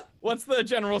 What's the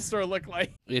general store look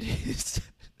like? It is,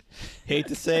 hate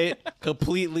to say it,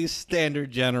 completely standard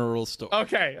general store.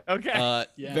 Okay.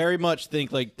 Very much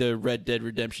think like the Red Dead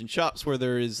Redemption shops where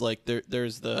there is like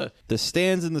there's the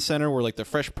stands in the center where like the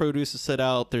fresh produce is set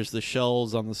out. There's the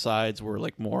shelves on the sides where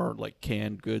like more like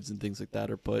canned goods and things like that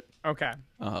are put. Okay.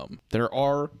 There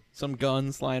are some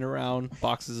guns lying around,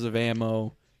 boxes of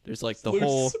ammo. There's like the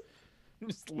whole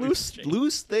Just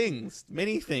loose things,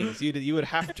 many things. You would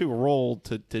have to roll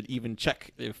to even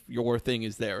check if your thing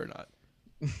is there or not.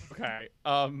 Okay.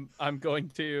 I'm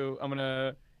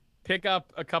gonna pick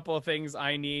up a couple of things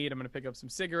I need. I'm gonna pick up some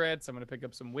cigarettes. I'm gonna pick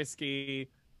up some whiskey.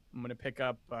 I'm gonna pick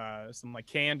up some like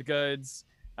canned goods.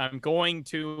 I'm going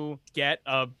to get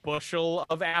a bushel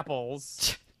of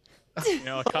apples.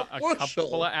 A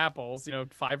couple of apples.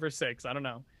 5 or 6. I don't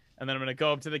know. And then I'm gonna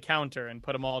go up to the counter and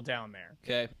put them all down there.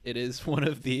 Okay, it is one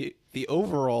of the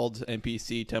overalled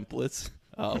NPC templates.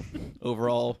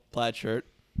 Overall plaid shirt,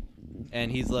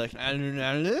 and he's like,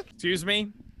 Excuse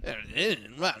me.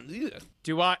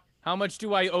 How much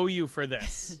do I owe you for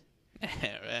this?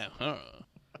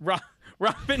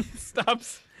 Robin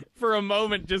stops for a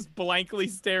moment, just blankly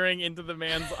staring into the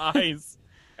man's eyes,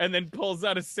 and then pulls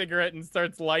out a cigarette and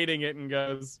starts lighting it and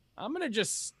goes, I'm gonna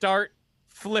just start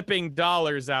flipping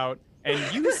dollars out, and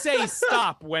you say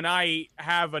stop when I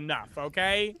have enough,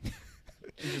 okay?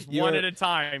 And just one at a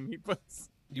time. He puts.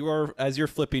 You are, as you're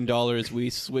flipping dollars, we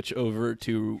switch over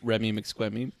to Remy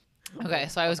McSquemmy. Okay,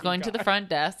 so I was going to the front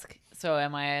desk. So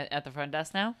am I at the front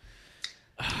desk now?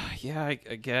 Yeah, I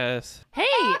guess. Hey,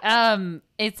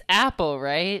 it's Apple,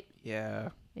 right? Yeah.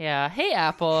 Yeah. Hey,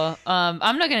 Apple.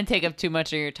 I'm not gonna take up too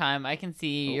much of your time. I can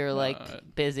see you're like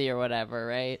not. busy or whatever,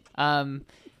 right?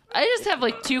 I just have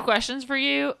like 2 questions for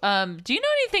you. Do you know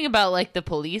anything about like the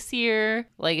police here?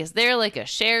 Like, is there like a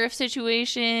sheriff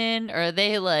situation? Or are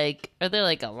there like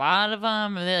a lot of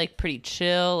them? Are they like pretty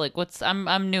chill? Like,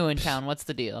 I'm new in town. What's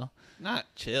the deal? Not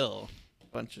chill.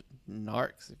 bunch of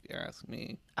narcs, if you ask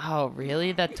me. Oh,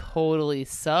 really? That totally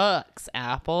sucks,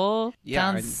 Apple. Yeah,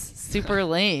 Sounds super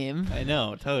lame. I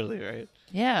know, totally, right?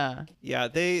 Yeah. Yeah,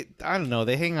 I don't know,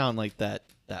 they hang out in like that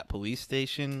police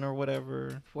station or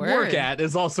whatever. Work at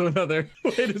is also another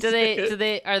way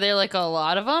to Are there like a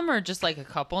lot of them, or just like a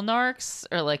couple narcs,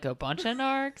 or like a bunch of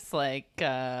narcs? Like,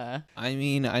 I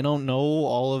mean, I don't know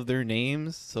all of their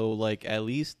names, so like at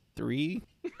least 3.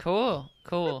 Cool.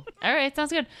 All right,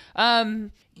 sounds good.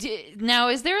 Now,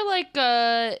 is there like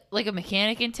a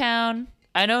mechanic in town?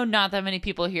 I know not that many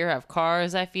people here have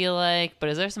cars, I feel like, but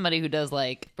is there somebody who does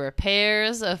like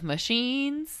repairs of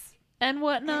machines and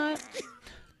whatnot?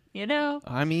 You know?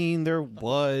 I mean, there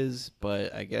was,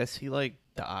 but I guess he like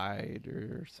died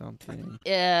or something.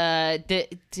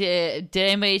 Did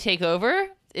anybody take over?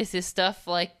 Is his stuff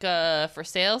like for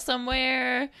sale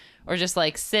somewhere, or just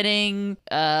like sitting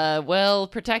well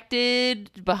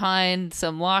protected behind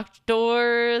some locked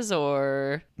doors?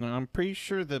 Or I'm pretty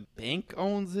sure the bank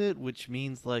owns it, which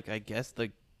means like I guess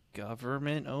the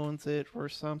government owns it or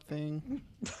something.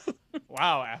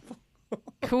 Wow, Apple.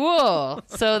 cool.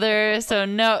 So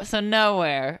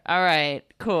nowhere. All right,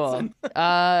 cool.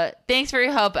 Thanks for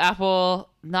your help, Apple.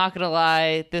 Not gonna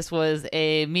lie, this was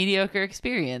a mediocre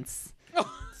experience.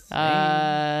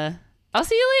 I'll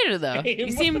see you later though.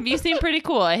 Same. You seem pretty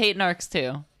cool. I hate narcs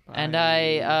too. And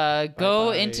I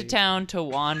go into town to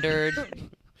wander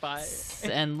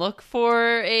and look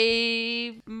for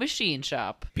a machine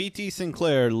shop. P.T.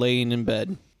 Sinclair laying in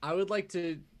bed. I would like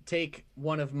to take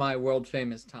one of my world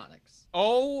famous tonics.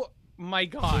 Oh my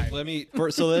god.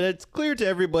 So that it's clear to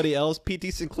everybody else,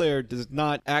 P.T. Sinclair does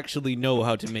not actually know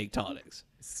how to make tonics.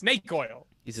 Snake oil.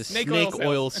 He's a snake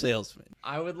oil salesman.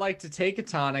 I would like to take a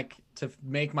tonic to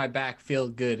make my back feel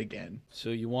good again. So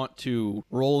you want to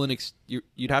roll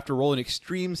you'd have to roll an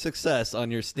extreme success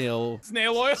on your snail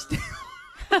oil.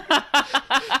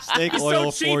 Snake He's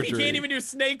oil so cheap, forgery. he can't even do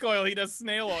snake oil. He does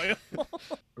snail oil.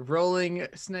 Rolling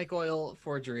snake oil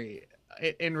forgery.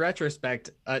 In retrospect,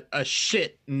 a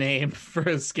shit name for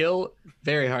a skill.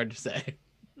 Very hard to say.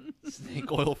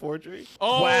 Snake oil forgery.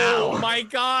 Oh Wow. my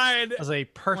god. That was a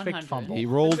perfect 100. fumble. He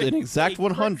rolled an exact a crit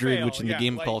 100, fail, which in the yeah,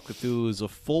 game like- called Cthulhu is a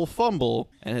full fumble,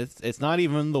 and it's not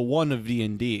even the 1 of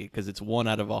D&D because it's 1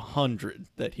 out of 100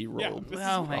 that he rolled. this is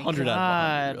Oh my 100 out of 100,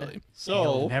 god. really. He'll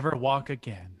So never walk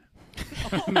again.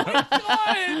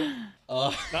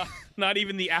 Not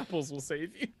even the apples will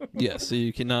save you. yeah, so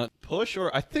you cannot push,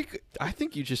 or I think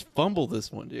you just fumble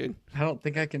this one, dude. I don't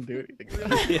think I can do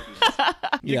anything.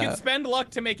 You Yeah. can spend luck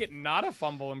to make it not a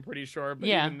fumble, I'm pretty sure, but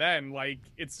Yeah. even then, like,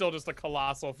 it's still just a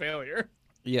colossal failure.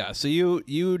 Yeah, so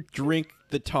you drink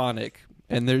the tonic,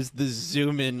 and there's the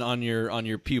zoom in on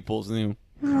your pupils, and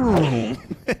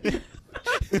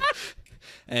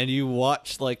and you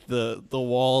watch like the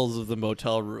walls of the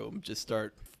motel room just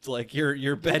start like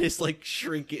your bed is like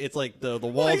shrinking. It's like the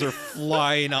walls are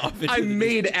flying off. Into I the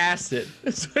made acid.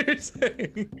 That's what you're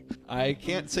saying. I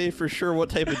can't say for sure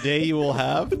what type of day you will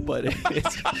have, but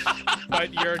it's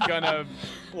But you're gonna,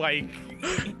 like,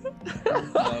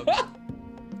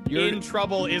 in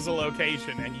trouble is a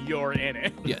location, and you're in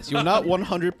it. yes, you're not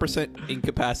 100%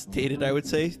 incapacitated, I would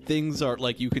say. Things are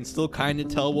like you can still kind of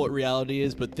tell what reality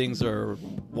is, but things are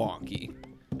wonky.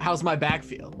 How's my back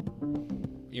feel?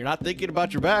 You're not thinking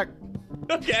about your back.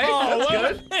 Okay, Oh,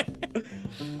 that's good.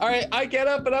 All right, I get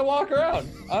up and I walk around.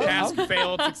 Task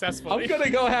failed I'm successfully. gonna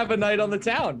go have a night on the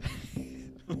town.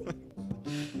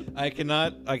 I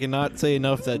cannot say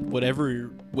enough that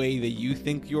whatever way that you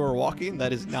think you are walking,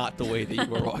 that is not the way that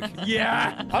you are walking.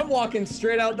 Yeah. I'm walking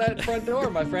straight out that front door,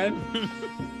 my friend.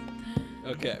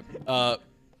 Okay.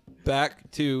 Back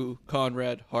to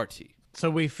Conrad Harty. So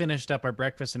we finished up our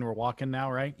breakfast and we're walking now,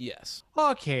 right? Yes.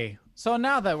 Okay. So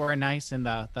now that we're nice in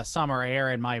the summer air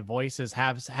and my voice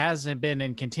hasn't been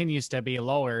and continues to be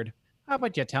lowered, how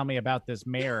about you tell me about this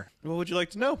mayor? What would you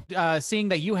like to know? Seeing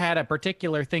that you had a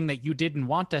particular thing that you didn't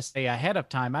want to say ahead of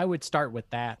time, I would start with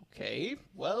that. Okay.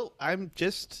 Well,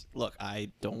 look,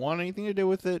 I don't want anything to do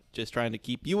with it. Just trying to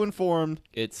keep you informed.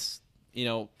 It's,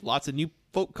 lots of new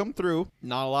folk come through.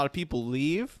 Not a lot of people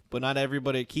leave, but not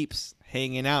everybody keeps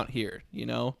hanging out here,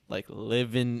 like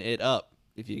living it up,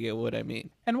 if you get what I mean.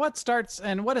 And what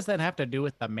does that have to do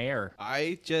with the mayor?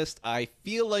 I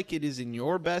feel like it is in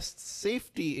your best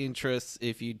safety interests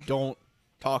if you don't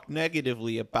talk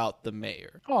negatively about the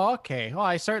mayor. Oh, okay. Well,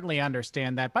 I certainly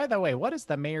understand that. By the way, what is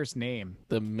the mayor's name?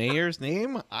 The mayor's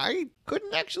name? I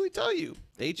couldn't actually tell you.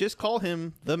 They just call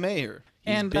him the mayor.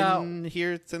 He's been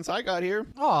here since I got here.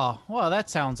 Oh, well, that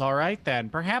sounds all right then.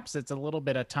 Perhaps it's a little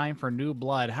bit of time for new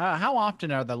blood. How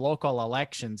often are the local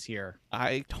elections here?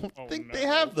 I don't think they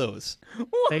have those.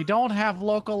 They don't have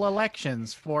local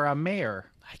elections for a mayor.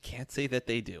 I can't say that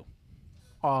they do.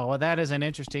 Oh, well, that is an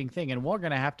interesting thing, and we're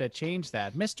going to have to change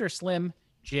that. Mr. Slim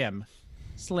Jim,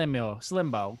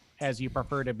 Slimbo, as you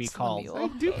prefer to be called. I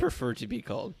do prefer to be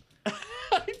called.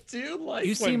 I do like.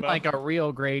 You seem Slimbo. like a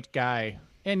real great guy.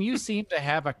 And you seem to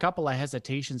have a couple of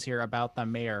hesitations here about the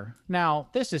mayor. Now,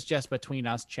 this is just between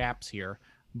us chaps here,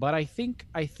 but I think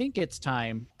it's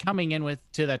time coming in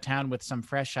to the town with some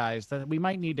fresh eyes that we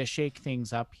might need to shake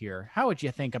things up here. How would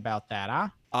you think about that, huh?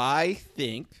 I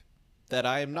think that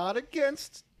I am not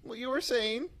against what you were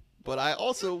saying, but I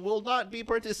also will not be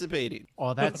participating.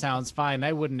 Oh, that sounds fine.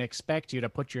 I wouldn't expect you to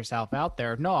put yourself out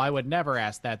there. No, I would never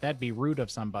ask that. That'd be rude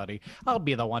of somebody. I'll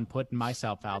be the one putting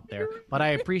myself out there. But I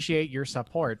appreciate your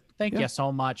support. Thank you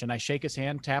so much. And I shake his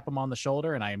hand, tap him on the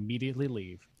shoulder, and I immediately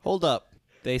leave. Hold up.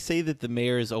 They say that the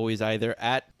mayor is always either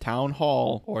at town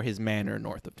hall or his manor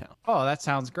north of town. Oh, that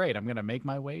sounds great. I'm going to make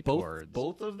my way towards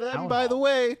Both of them, town by the hall.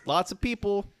 way. Lots of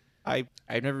people. I've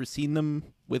never seen them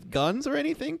with guns or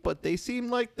anything, but they seem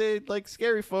like they like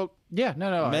scary folk. Yeah,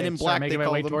 no. Men in I start Black, making they my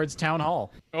call way them. towards town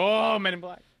hall. Oh, Men in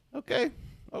Black. Okay,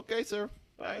 sir.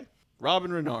 Bye.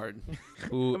 Robin Renard.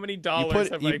 Who How many dollars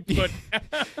have I put?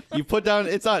 you put down?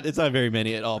 It's not very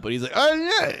many at all. But he's like,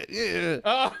 oh yeah.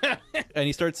 Oh. And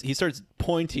he starts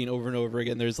pointing over and over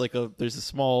again. There's a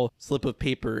small slip of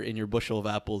paper in your bushel of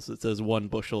apples that says 1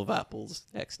 bushel of apples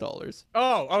X dollars.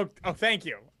 Oh, thank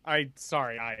you. I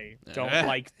don't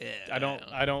like I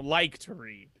don't like to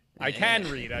read. I can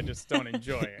read, I just don't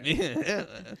enjoy it.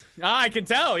 I can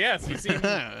tell. Yes, you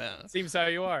seems how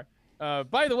you are.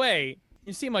 By the way,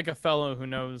 you seem like a fellow who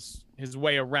knows his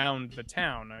way around the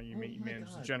town. You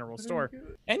manage the general store.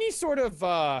 Any sort of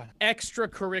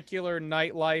extracurricular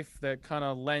nightlife that kind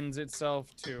of lends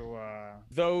itself to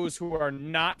those who are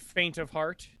not faint of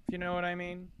heart, if you know what I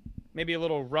mean? Maybe a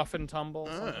little rough and tumble,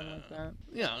 something like that.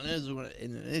 Yeah, this is what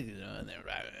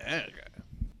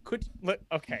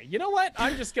Okay, you know what?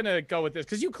 I'm just gonna go with this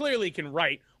because you clearly can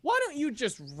write. Why don't you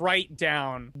just write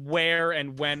down where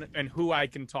and when and who I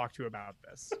can talk to about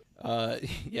this?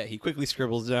 Yeah, he quickly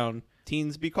scribbles down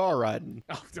teens be car riding.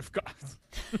 Oh, of course.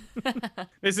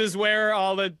 This is where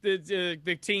all the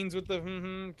teens with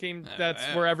the came. That's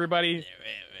where everybody.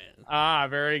 Ah,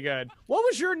 very good. What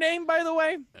was your name, by the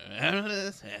way?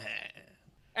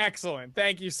 Excellent.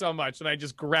 Thank you so much. And I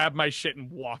just grab my shit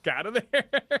and walk out of there.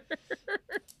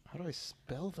 How do I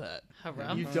spell that?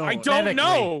 You I don't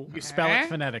know. You spell it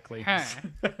phonetically.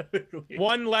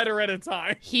 One letter at a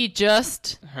time. He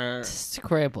just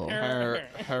scribbled.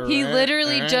 He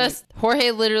literally just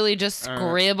Jorge literally just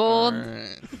scribbled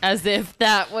as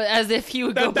if he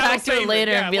would go back to it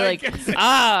later and be like That's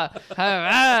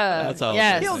how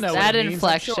yes, He'll know that what it means,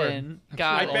 I'm sure. inflection.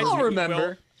 Got it. I'll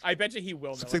remember. I bet you he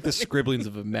will. Looks like the scribblings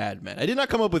of a madman. I did not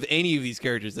come up with any of these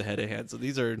characters ahead of hand, so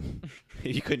these are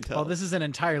you couldn't tell. Well, this is an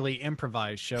entirely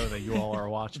improvised show that you all are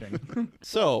watching.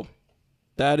 So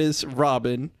that is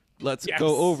Robin. Let's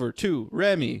go over to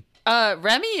Remy.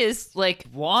 Remy is like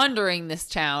wandering this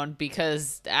town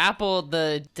because Apple,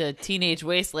 the teenage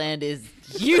wasteland, is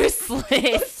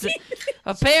useless.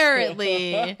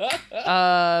 Apparently.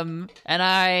 And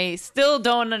I still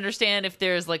don't understand if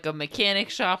there's like a mechanic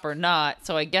shop or not.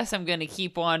 So I guess I'm gonna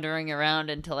keep wandering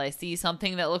around until I see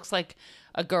something that looks like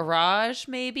a garage,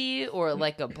 maybe, or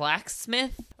like a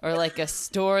blacksmith, or like a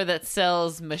store that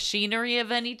sells machinery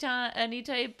of any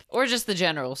type, or just the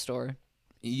general store.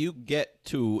 You get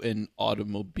to an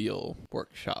automobile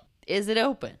workshop. Is it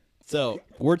open? So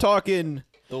we're talking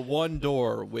the one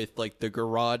door with like the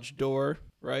garage door,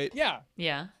 right? Yeah.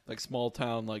 Yeah. Like small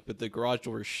town, but the garage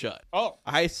door is shut. Oh.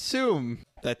 I assume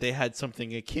that they had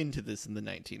something akin to this in the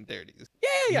 1930s. Yeah.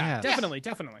 Yes. Definitely.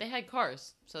 They had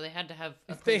cars, so they had to have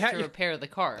a They place had- to repair the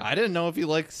car. I didn't know if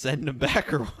you send them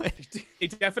back or what.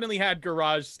 It definitely had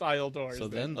garage style doors. So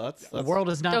then that's The world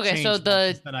has not Okay, changed so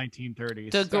since the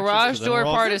 1930s. The garage then door we're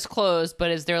all part good. is closed,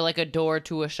 but is there like a door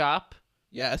to a shop?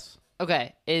 yes.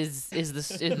 Okay, is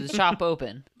the shop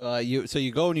open?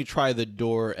 You go and you try the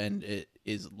door and it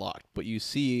is locked, but you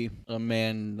see a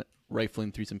man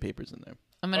rifling through some papers in there.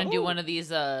 I'm gonna do one of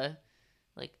these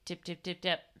like tip tip tip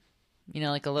tip,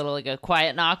 like a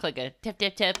quiet knock, like a tip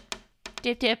tip tip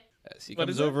tip tip. Yes, he What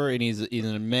comes is it? over and he's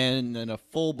a man in a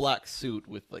full black suit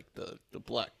with like the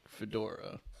black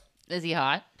fedora. Is he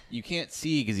hot? You can't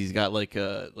see because he's got like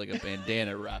a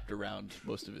bandana wrapped around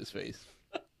most of his face.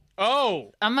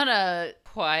 Oh, I'm gonna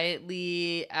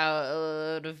quietly,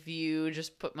 out of view,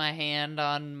 just put my hand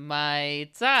on my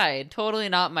side. Totally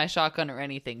not my shotgun or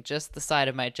anything, just the side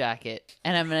of my jacket.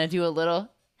 And I'm gonna do a little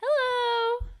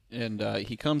hello. And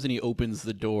he comes and he opens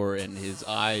the door, and his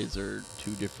eyes are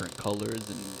two different colors,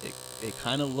 and it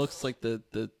kind of looks like the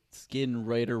skin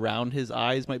right around his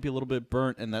eyes might be a little bit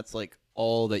burnt, and that's like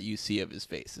all that you see of his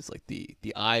face. It's like the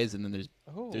eyes, and then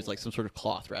there's like some sort of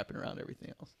cloth wrapping around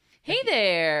everything else. Hey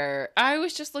there. I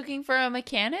was just looking for a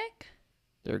mechanic.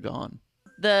 They're gone.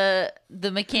 The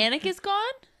mechanic is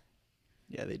gone?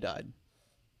 Yeah, they died.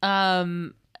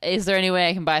 Is there any way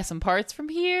I can buy some parts from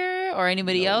here or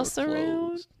anybody No, else we're around?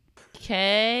 closed.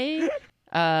 Okay.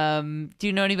 Do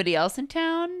you know anybody else in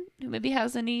town who maybe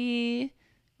has any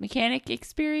mechanic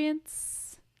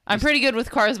experience? I'm pretty good with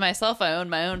cars myself. I own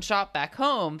my own shop back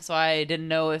home, so I didn't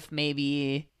know if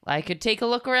maybe I could take a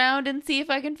look around and see if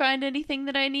I can find anything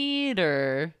that I need,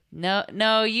 or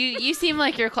no. You seem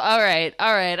like you're all right.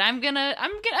 I'm gonna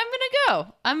go.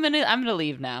 I'm gonna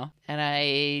leave now. And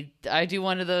I do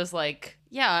one of those like,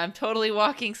 yeah, I'm totally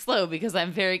walking slow because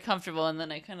I'm very comfortable, and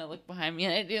then I kind of look behind me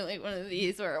and I do like one of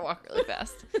these where I walk really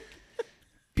fast.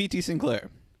 P.T. Sinclair.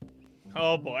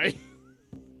 oh boy.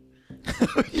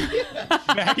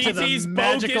 Back to the PT's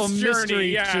magical bogus journey,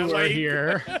 mystery yeah, tour like-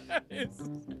 here.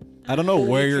 I don't know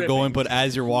where you're tripping. going, but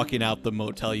as you're walking out the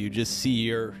motel, you just see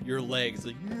your legs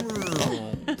like.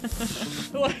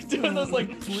 Like doing those like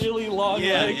really long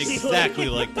Yeah, legs. exactly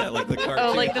like that, like the cartoon.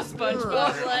 Oh, like the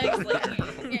SpongeBob legs.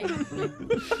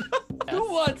 Like,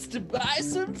 Who wants to buy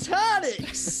some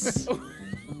tonics?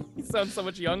 He sounds so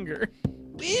much younger.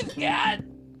 We've got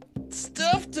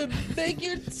stuff to make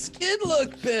your skin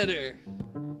look better.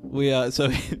 We so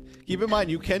keep in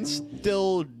mind you can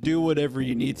still do whatever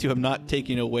you need to. I'm not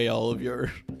taking away all of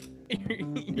your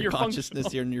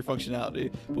consciousness here and your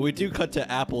functionality, but we do cut to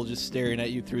Apple just staring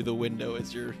at you through the window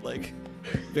as you're like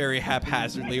very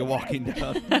haphazardly walking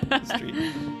down the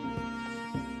street.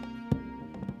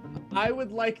 I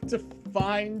would like to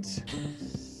find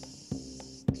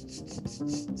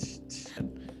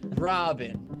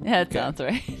Robin. yeah, that sounds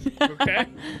right. Okay.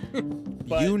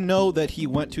 But- you know that he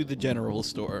went to the general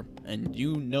store, and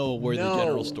you know where the No.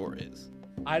 general store is.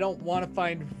 I don't want to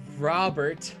find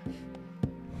Robert.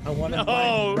 I want to No.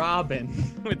 find Robin.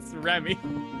 It's Remy.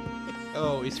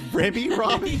 Oh, is Remy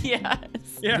Robin? Yes.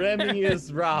 Yeah. Remy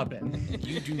is Robin.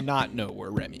 You do not know where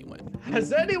Remy went.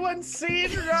 Has anyone seen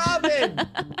Robin?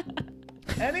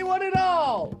 Anyone at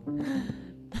all?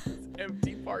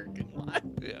 Empty parking lot.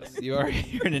 Yes, you are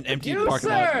here in an empty You, parking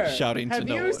sir, lot shouting to have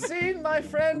no you one. seen my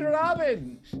friend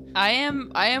Robin? I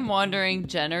am wandering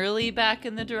generally back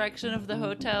in the direction of the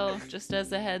hotel, just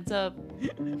as a heads up,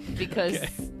 because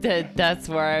that's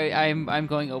where I'm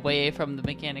going away from the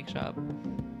mechanic shop.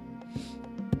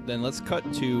 Then let's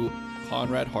cut to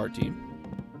Conrad Harty.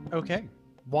 Okay.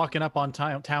 Walking up on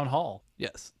town hall.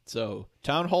 Yes. So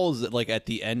town hall is like at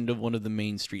the end of one of the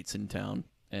main streets in town,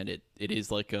 and it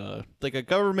is like a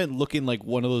government looking like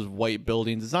one of those white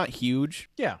buildings. It's not huge.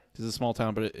 Yeah. It's a small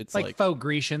town, but it's Like like faux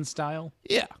Grecian style.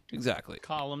 yeah, exactly.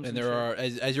 Columns. And there are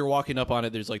as you're walking up on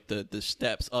it, there's like the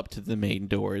steps up to the main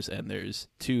doors, and there's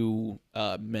two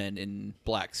men in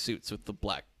black suits with the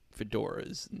black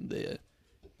fedoras and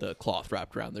the cloth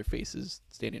wrapped around their faces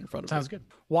standing in front of Sounds it. good.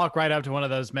 Walk right up to one of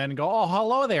those men and go, "Oh,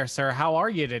 hello there, sir. How are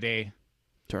you today?"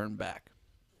 Turn back.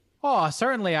 Oh,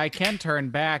 certainly I can turn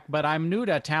back, but I'm new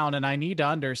to town and I need to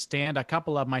understand a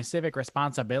couple of my civic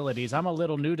responsibilities. I'm a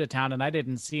little new to town and I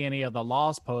didn't see any of the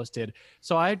laws posted.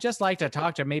 So I'd just like to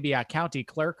talk to maybe a county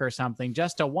clerk or something,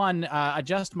 just to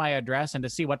adjust my address and to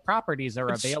see what properties are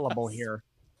available here.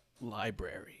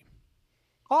 Library.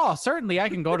 Oh, certainly I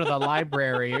can go to the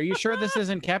library. Are you sure this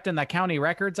isn't kept in the county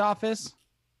records office?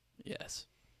 Yes.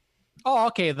 Oh,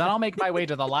 okay. Then I'll make my way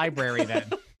to the library then.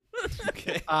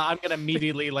 Okay. I'm gonna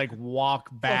immediately like walk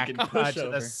back Fucking push to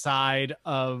over. the side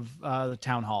of the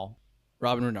town hall.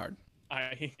 Robin Renard.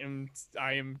 I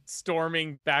am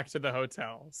storming back to the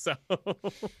hotel. So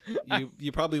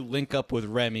You probably link up with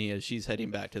Remy as she's heading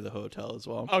back to the hotel as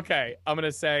well. okay, I'm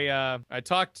gonna say I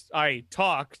talked.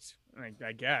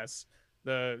 I guess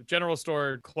the general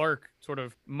store clerk sort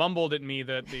of mumbled at me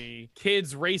that the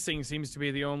kids racing seems to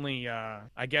be the only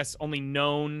only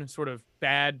known sort of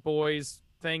bad boys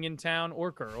thing in town, or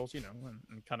girls, and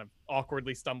kind of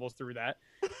awkwardly stumbles through that.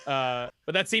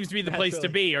 But that seems to be the place to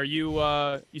be. Are you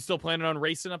still planning on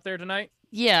racing up there tonight?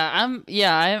 Yeah,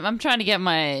 I'm trying to get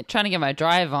my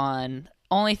drive on.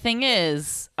 Only thing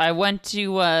is, I went to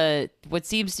what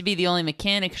seems to be the only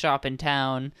mechanic shop in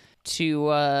town to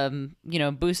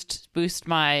boost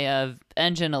my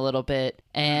engine a little bit,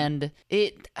 and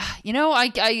it,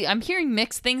 I'm hearing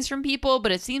mixed things from people,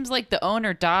 but it seems like the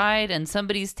owner died and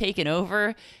somebody's taken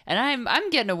over, and I'm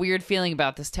getting a weird feeling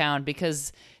about this town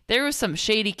because there was some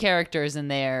shady characters in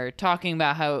there talking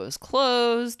about how it was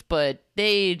closed, but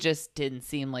they just didn't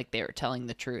seem like they were telling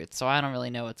the truth. So I don't really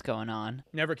know what's going on.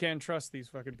 Never can trust these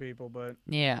fucking people, but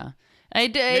Yeah,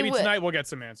 maybe tonight we'll get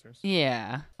some answers.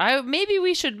 Yeah, maybe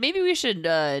we should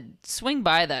swing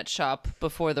by that shop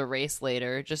before the race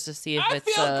later just to see if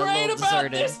it's a little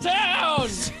deserted. This town.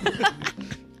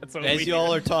 As you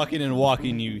all are talking and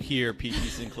walking, you hear P.T.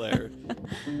 Sinclair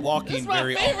walking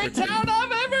very favorite awkwardly. town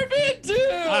I've ever been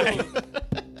to.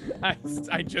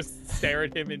 I just stare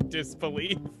at him in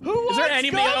disbelief. Who Is there wants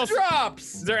anybody else?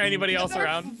 gumdrops? Is there anybody else They're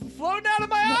around? floating out of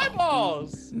my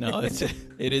eyeballs. No,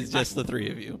 it is just the three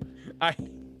of you.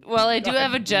 Well, I do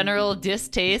have a general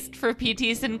distaste for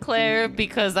P.T. Sinclair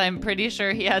because I'm pretty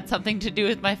sure he had something to do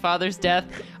with my father's death.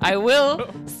 I will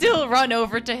still run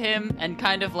over to him and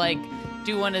kind of like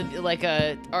do one of like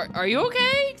a. Are you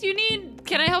okay?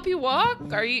 Can I help you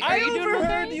walk? Are you I doing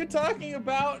overheard okay? you talking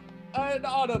about an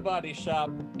auto body shop,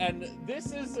 and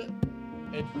this is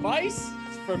advice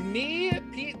from me,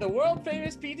 Pete, the world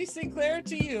famous P.T. Sinclair,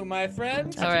 to you, my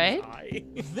friend. All right.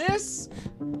 This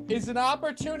is an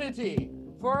opportunity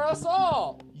for us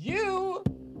all. You,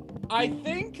 I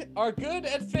think, are good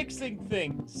at fixing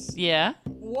things. Yeah.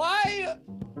 Why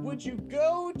would you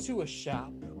go to a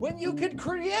shop when you could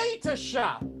create a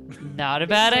shop? Not a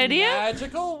bad It's idea.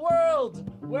 Magical world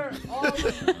where all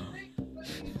the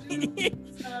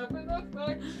things have an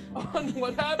effect on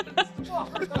what happens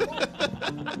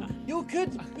tomorrow. You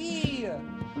could be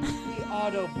the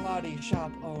auto body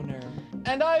shop owner,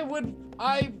 and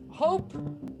I hope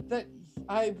that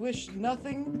I wish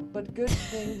nothing but good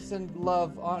things and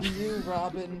love on you,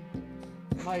 Robin,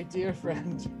 my dear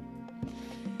friend.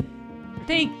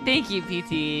 Thank you,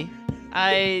 PT.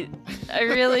 I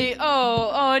really.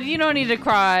 Oh, you don't need to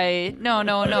cry.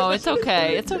 No, it's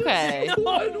okay. It's okay.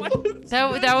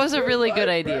 That was a really good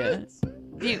idea.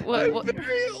 What?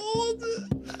 Very old.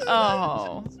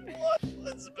 Oh.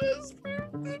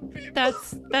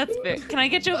 That's fair. Can I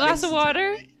get you a glass of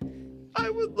water? I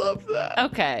would love that.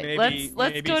 Okay, let's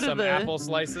maybe go to some the apple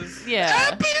slices. Yeah.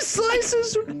 Happy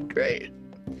slices are great.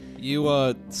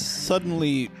 You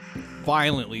suddenly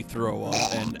violently throw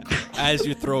up, and as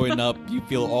you're throwing up, you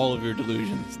feel all of your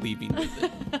delusions leaving with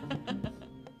it.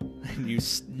 And you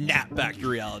snap back to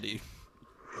reality.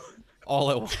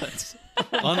 All at once.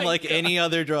 Unlike any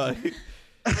other drug.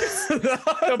 Just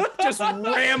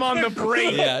ram on the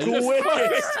brake. Yeah, just-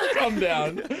 Quick, come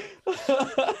down.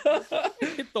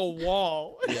 Hit the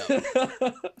wall.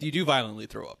 Yeah. You do violently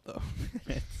throw up though.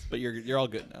 But you're all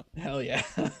good now. Hell yeah.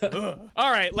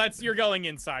 All right, you're going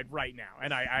inside right now.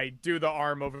 And I do the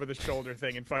arm over the shoulder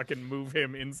thing and fucking move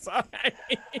him inside.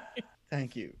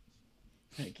 Thank you.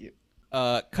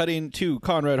 Cutting to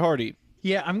Conrad Hardy.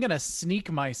 Yeah, I'm gonna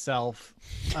sneak myself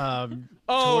towards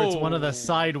Oh. one of the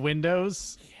side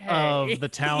windows of the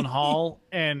town hall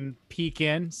and peek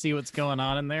in, see what's going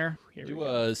on in there. Do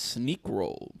a sneak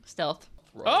roll. Stealth.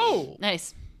 Oh,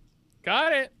 Nice.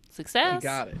 got it. Success.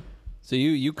 Got it. So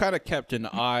you kind of kept an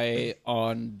eye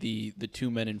on the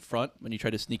two men in front when you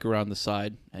tried to sneak around the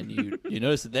side, and you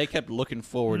noticed that they kept looking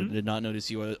forward and did not notice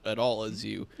you at all as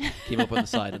you came up on the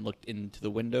side and looked into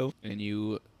the window, and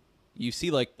you see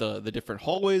like the different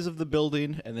hallways of the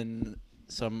building, and then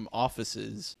some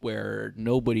offices where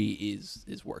nobody is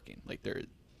working, like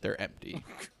they're empty.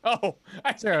 Oh,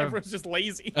 there a- everyone's just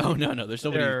lazy. Oh no, there's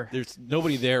nobody. There- There's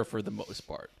nobody there for the most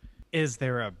part. Is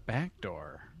there a back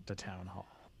door to town hall?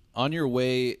 On your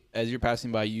way, as you're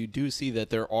passing by, you do see that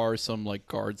there are some like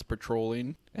guards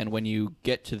patrolling, and when you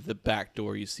get to the back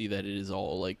door, you see that it is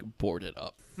all like boarded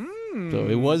up. So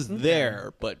it was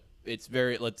there, but it's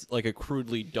like a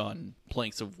crudely done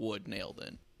planks of wood nailed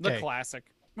in. The Okay. classic.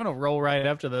 I'm gonna roll right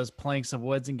up to those planks of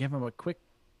woods and give them a quick,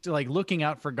 like looking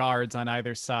out for guards on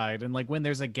either side, and like when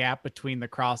there's a gap between the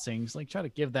crossings, like try to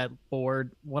give that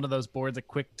board, one of those boards, a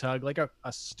quick tug, like a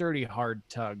sturdy, hard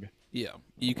tug. Yeah,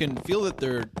 you can feel that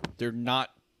they're not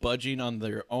budging on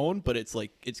their own, but it's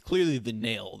clearly the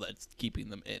nail that's keeping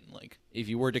them in. Like if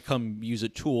you were to come use a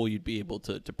tool, you'd be able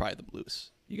to pry them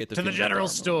loose. You get To the feeling general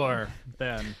that store,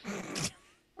 then.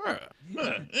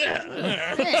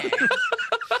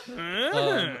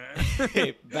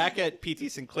 Hey, back at P.T.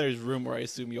 Sinclair's room, where I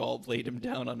assume you all laid him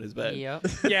down on his bed. Yep.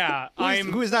 Yeah,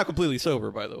 Who is now completely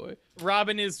sober, by the way.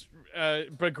 Robin is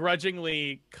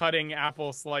begrudgingly cutting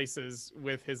apple slices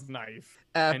with his knife.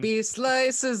 Happy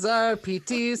slices are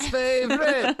PT's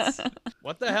favorites.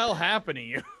 What the hell happened to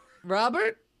you?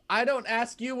 Robert, I don't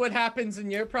ask you what happens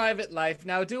in your private life,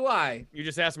 now do I? You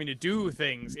just asked me to do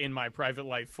things in my private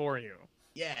life for you.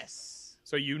 Yes.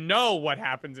 So you know what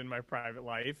happens in my private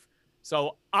life.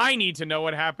 So I need to know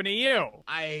what happened to you.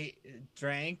 I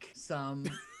drank some.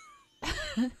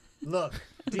 Look,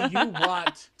 do you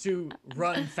want to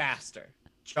run faster,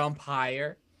 jump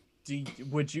higher?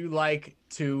 Would you like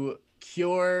to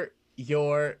cure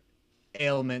your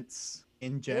ailments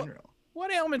in general?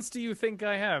 What ailments do you think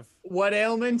I have? What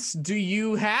ailments do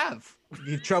you have?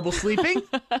 You have trouble sleeping?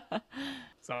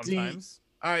 Sometimes.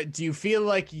 All right. Do you feel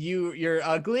like you're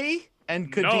ugly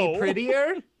and could No. be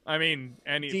prettier? I mean,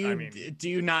 Do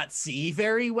you not see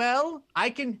very well? I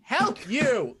can help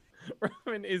you.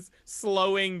 Robin is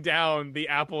slowing down the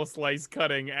apple slice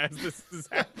cutting as this is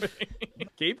happening.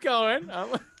 Keep going.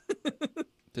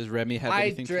 Does Remy have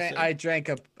anything to say? I drank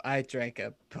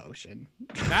a potion.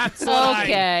 That's what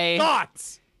Okay. I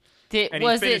thought. And he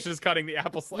Was finishes cutting the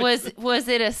apple slice. was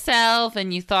it a salve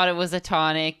and you thought it was a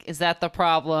tonic? Is that the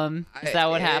problem? Is that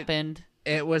what happened?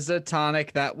 It was a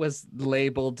tonic that was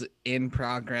labeled in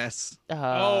progress.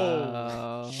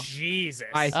 Oh, Jesus.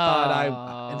 I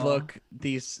thought Oh. look,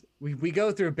 we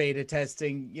go through beta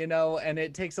testing, and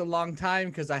it takes a long time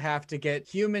because I have to get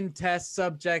human test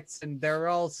subjects, and they're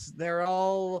all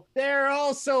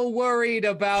so worried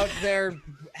about their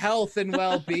health and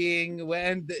well-being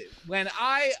when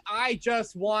I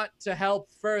just want to help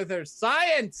further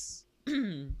science.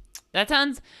 That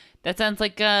sounds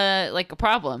like a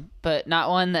problem, but not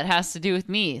one that has to do with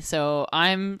me. So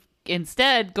I'm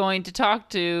instead going to talk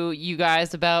to you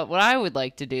guys about what I would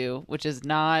like to do, which is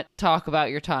not talk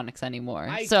about your tonics anymore.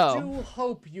 I so do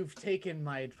hope you've taken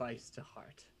my advice to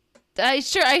heart. I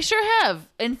sure have.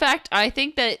 In fact, I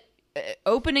think that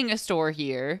opening a store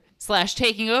here /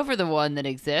 taking over the one that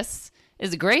exists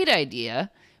is a great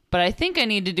idea. But I think I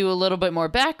need to do a little bit more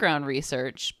background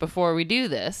research before I do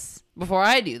this,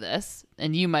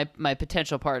 and you, my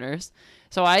potential partners.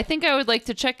 So I think I would like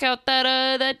to check out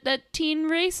that teen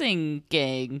racing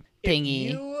gang thingy.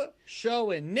 If you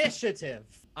show initiative,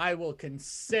 I will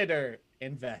consider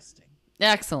investing.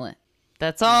 Excellent.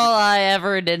 That's all I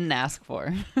ever didn't ask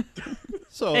for.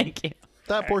 So Thank you.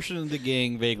 that portion of the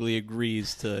gang vaguely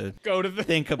agrees to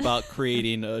think about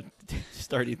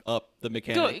starting up the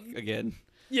mechanic again.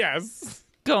 Yes.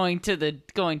 Going to the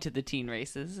teen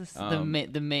races is the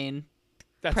main.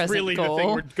 That's present really goal. the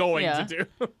thing we're going Yeah. to do.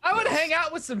 I want to hang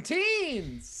out with some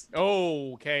teens.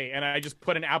 Okay, and I just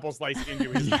put an apple slice into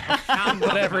his mouth.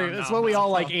 Whatever. It's what we all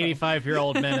like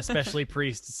 85-year-old men, especially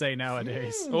priests, say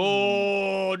nowadays.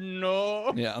 Oh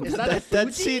no. Yeah, Is that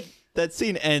a that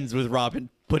scene ends with Robin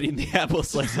putting the apple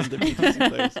slice into P.T.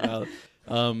 Sinclair's mouth.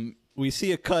 We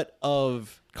see a cut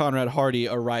of Conrad Hardy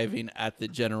arriving at the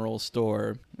general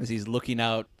store as he's looking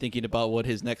out, thinking about what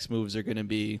his next moves are going to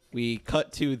be. We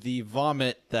cut to the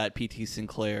vomit that P.T.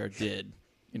 Sinclair did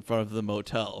in front of the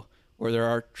motel, where there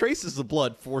are traces of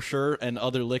blood for sure and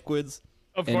other liquids.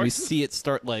 Of and course. we see it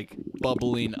start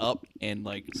bubbling up, and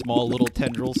small little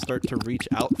tendrils start to reach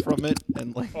out from it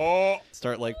and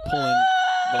start pulling,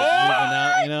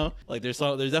 moving out. There's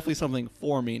definitely something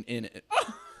forming in it.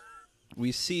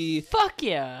 We see Fuck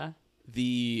yeah.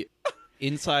 the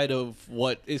inside of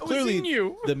what is I was clearly in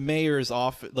you. the mayor's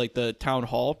office, the town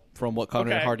hall, from what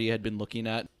Conrad Okay. Hardy had been looking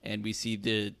at, and we see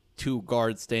the two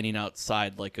guards standing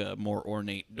outside a more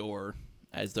ornate door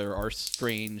as there are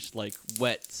strange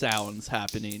wet sounds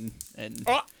happening and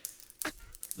bats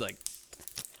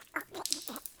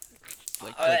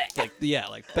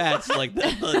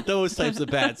those types of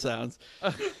bad sounds.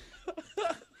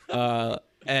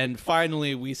 And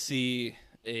finally we see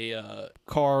a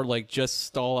car just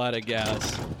stall out of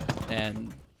gas,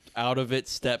 and out of it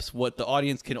steps what the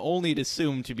audience can only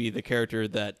assume to be the character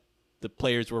that the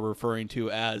players were referring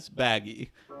to as Baggy,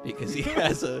 because he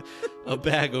has a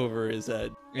bag over his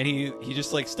head, and he just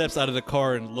steps out of the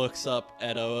car and looks up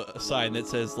at a sign that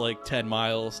says 10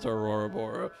 miles to Aurora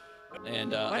Bora.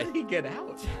 And Why did he get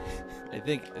out? I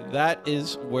think that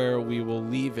is where we will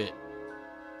leave it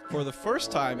for the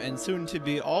first time, and soon to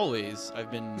be always. I've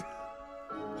been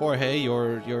Jorge,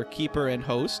 your keeper and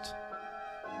host.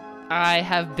 I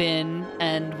have been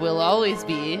and will always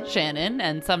be Shannon,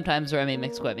 and sometimes Remy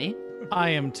McSquibby.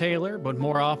 I am Taylor, but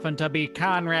more often to be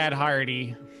Conrad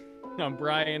Hardy. I'm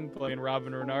Brian, playing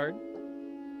Robin Renard.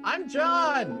 I'm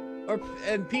John,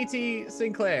 and P.T.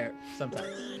 Sinclair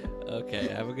sometimes. Okay,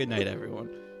 have a good night, everyone.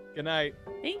 Good night.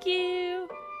 Thank you.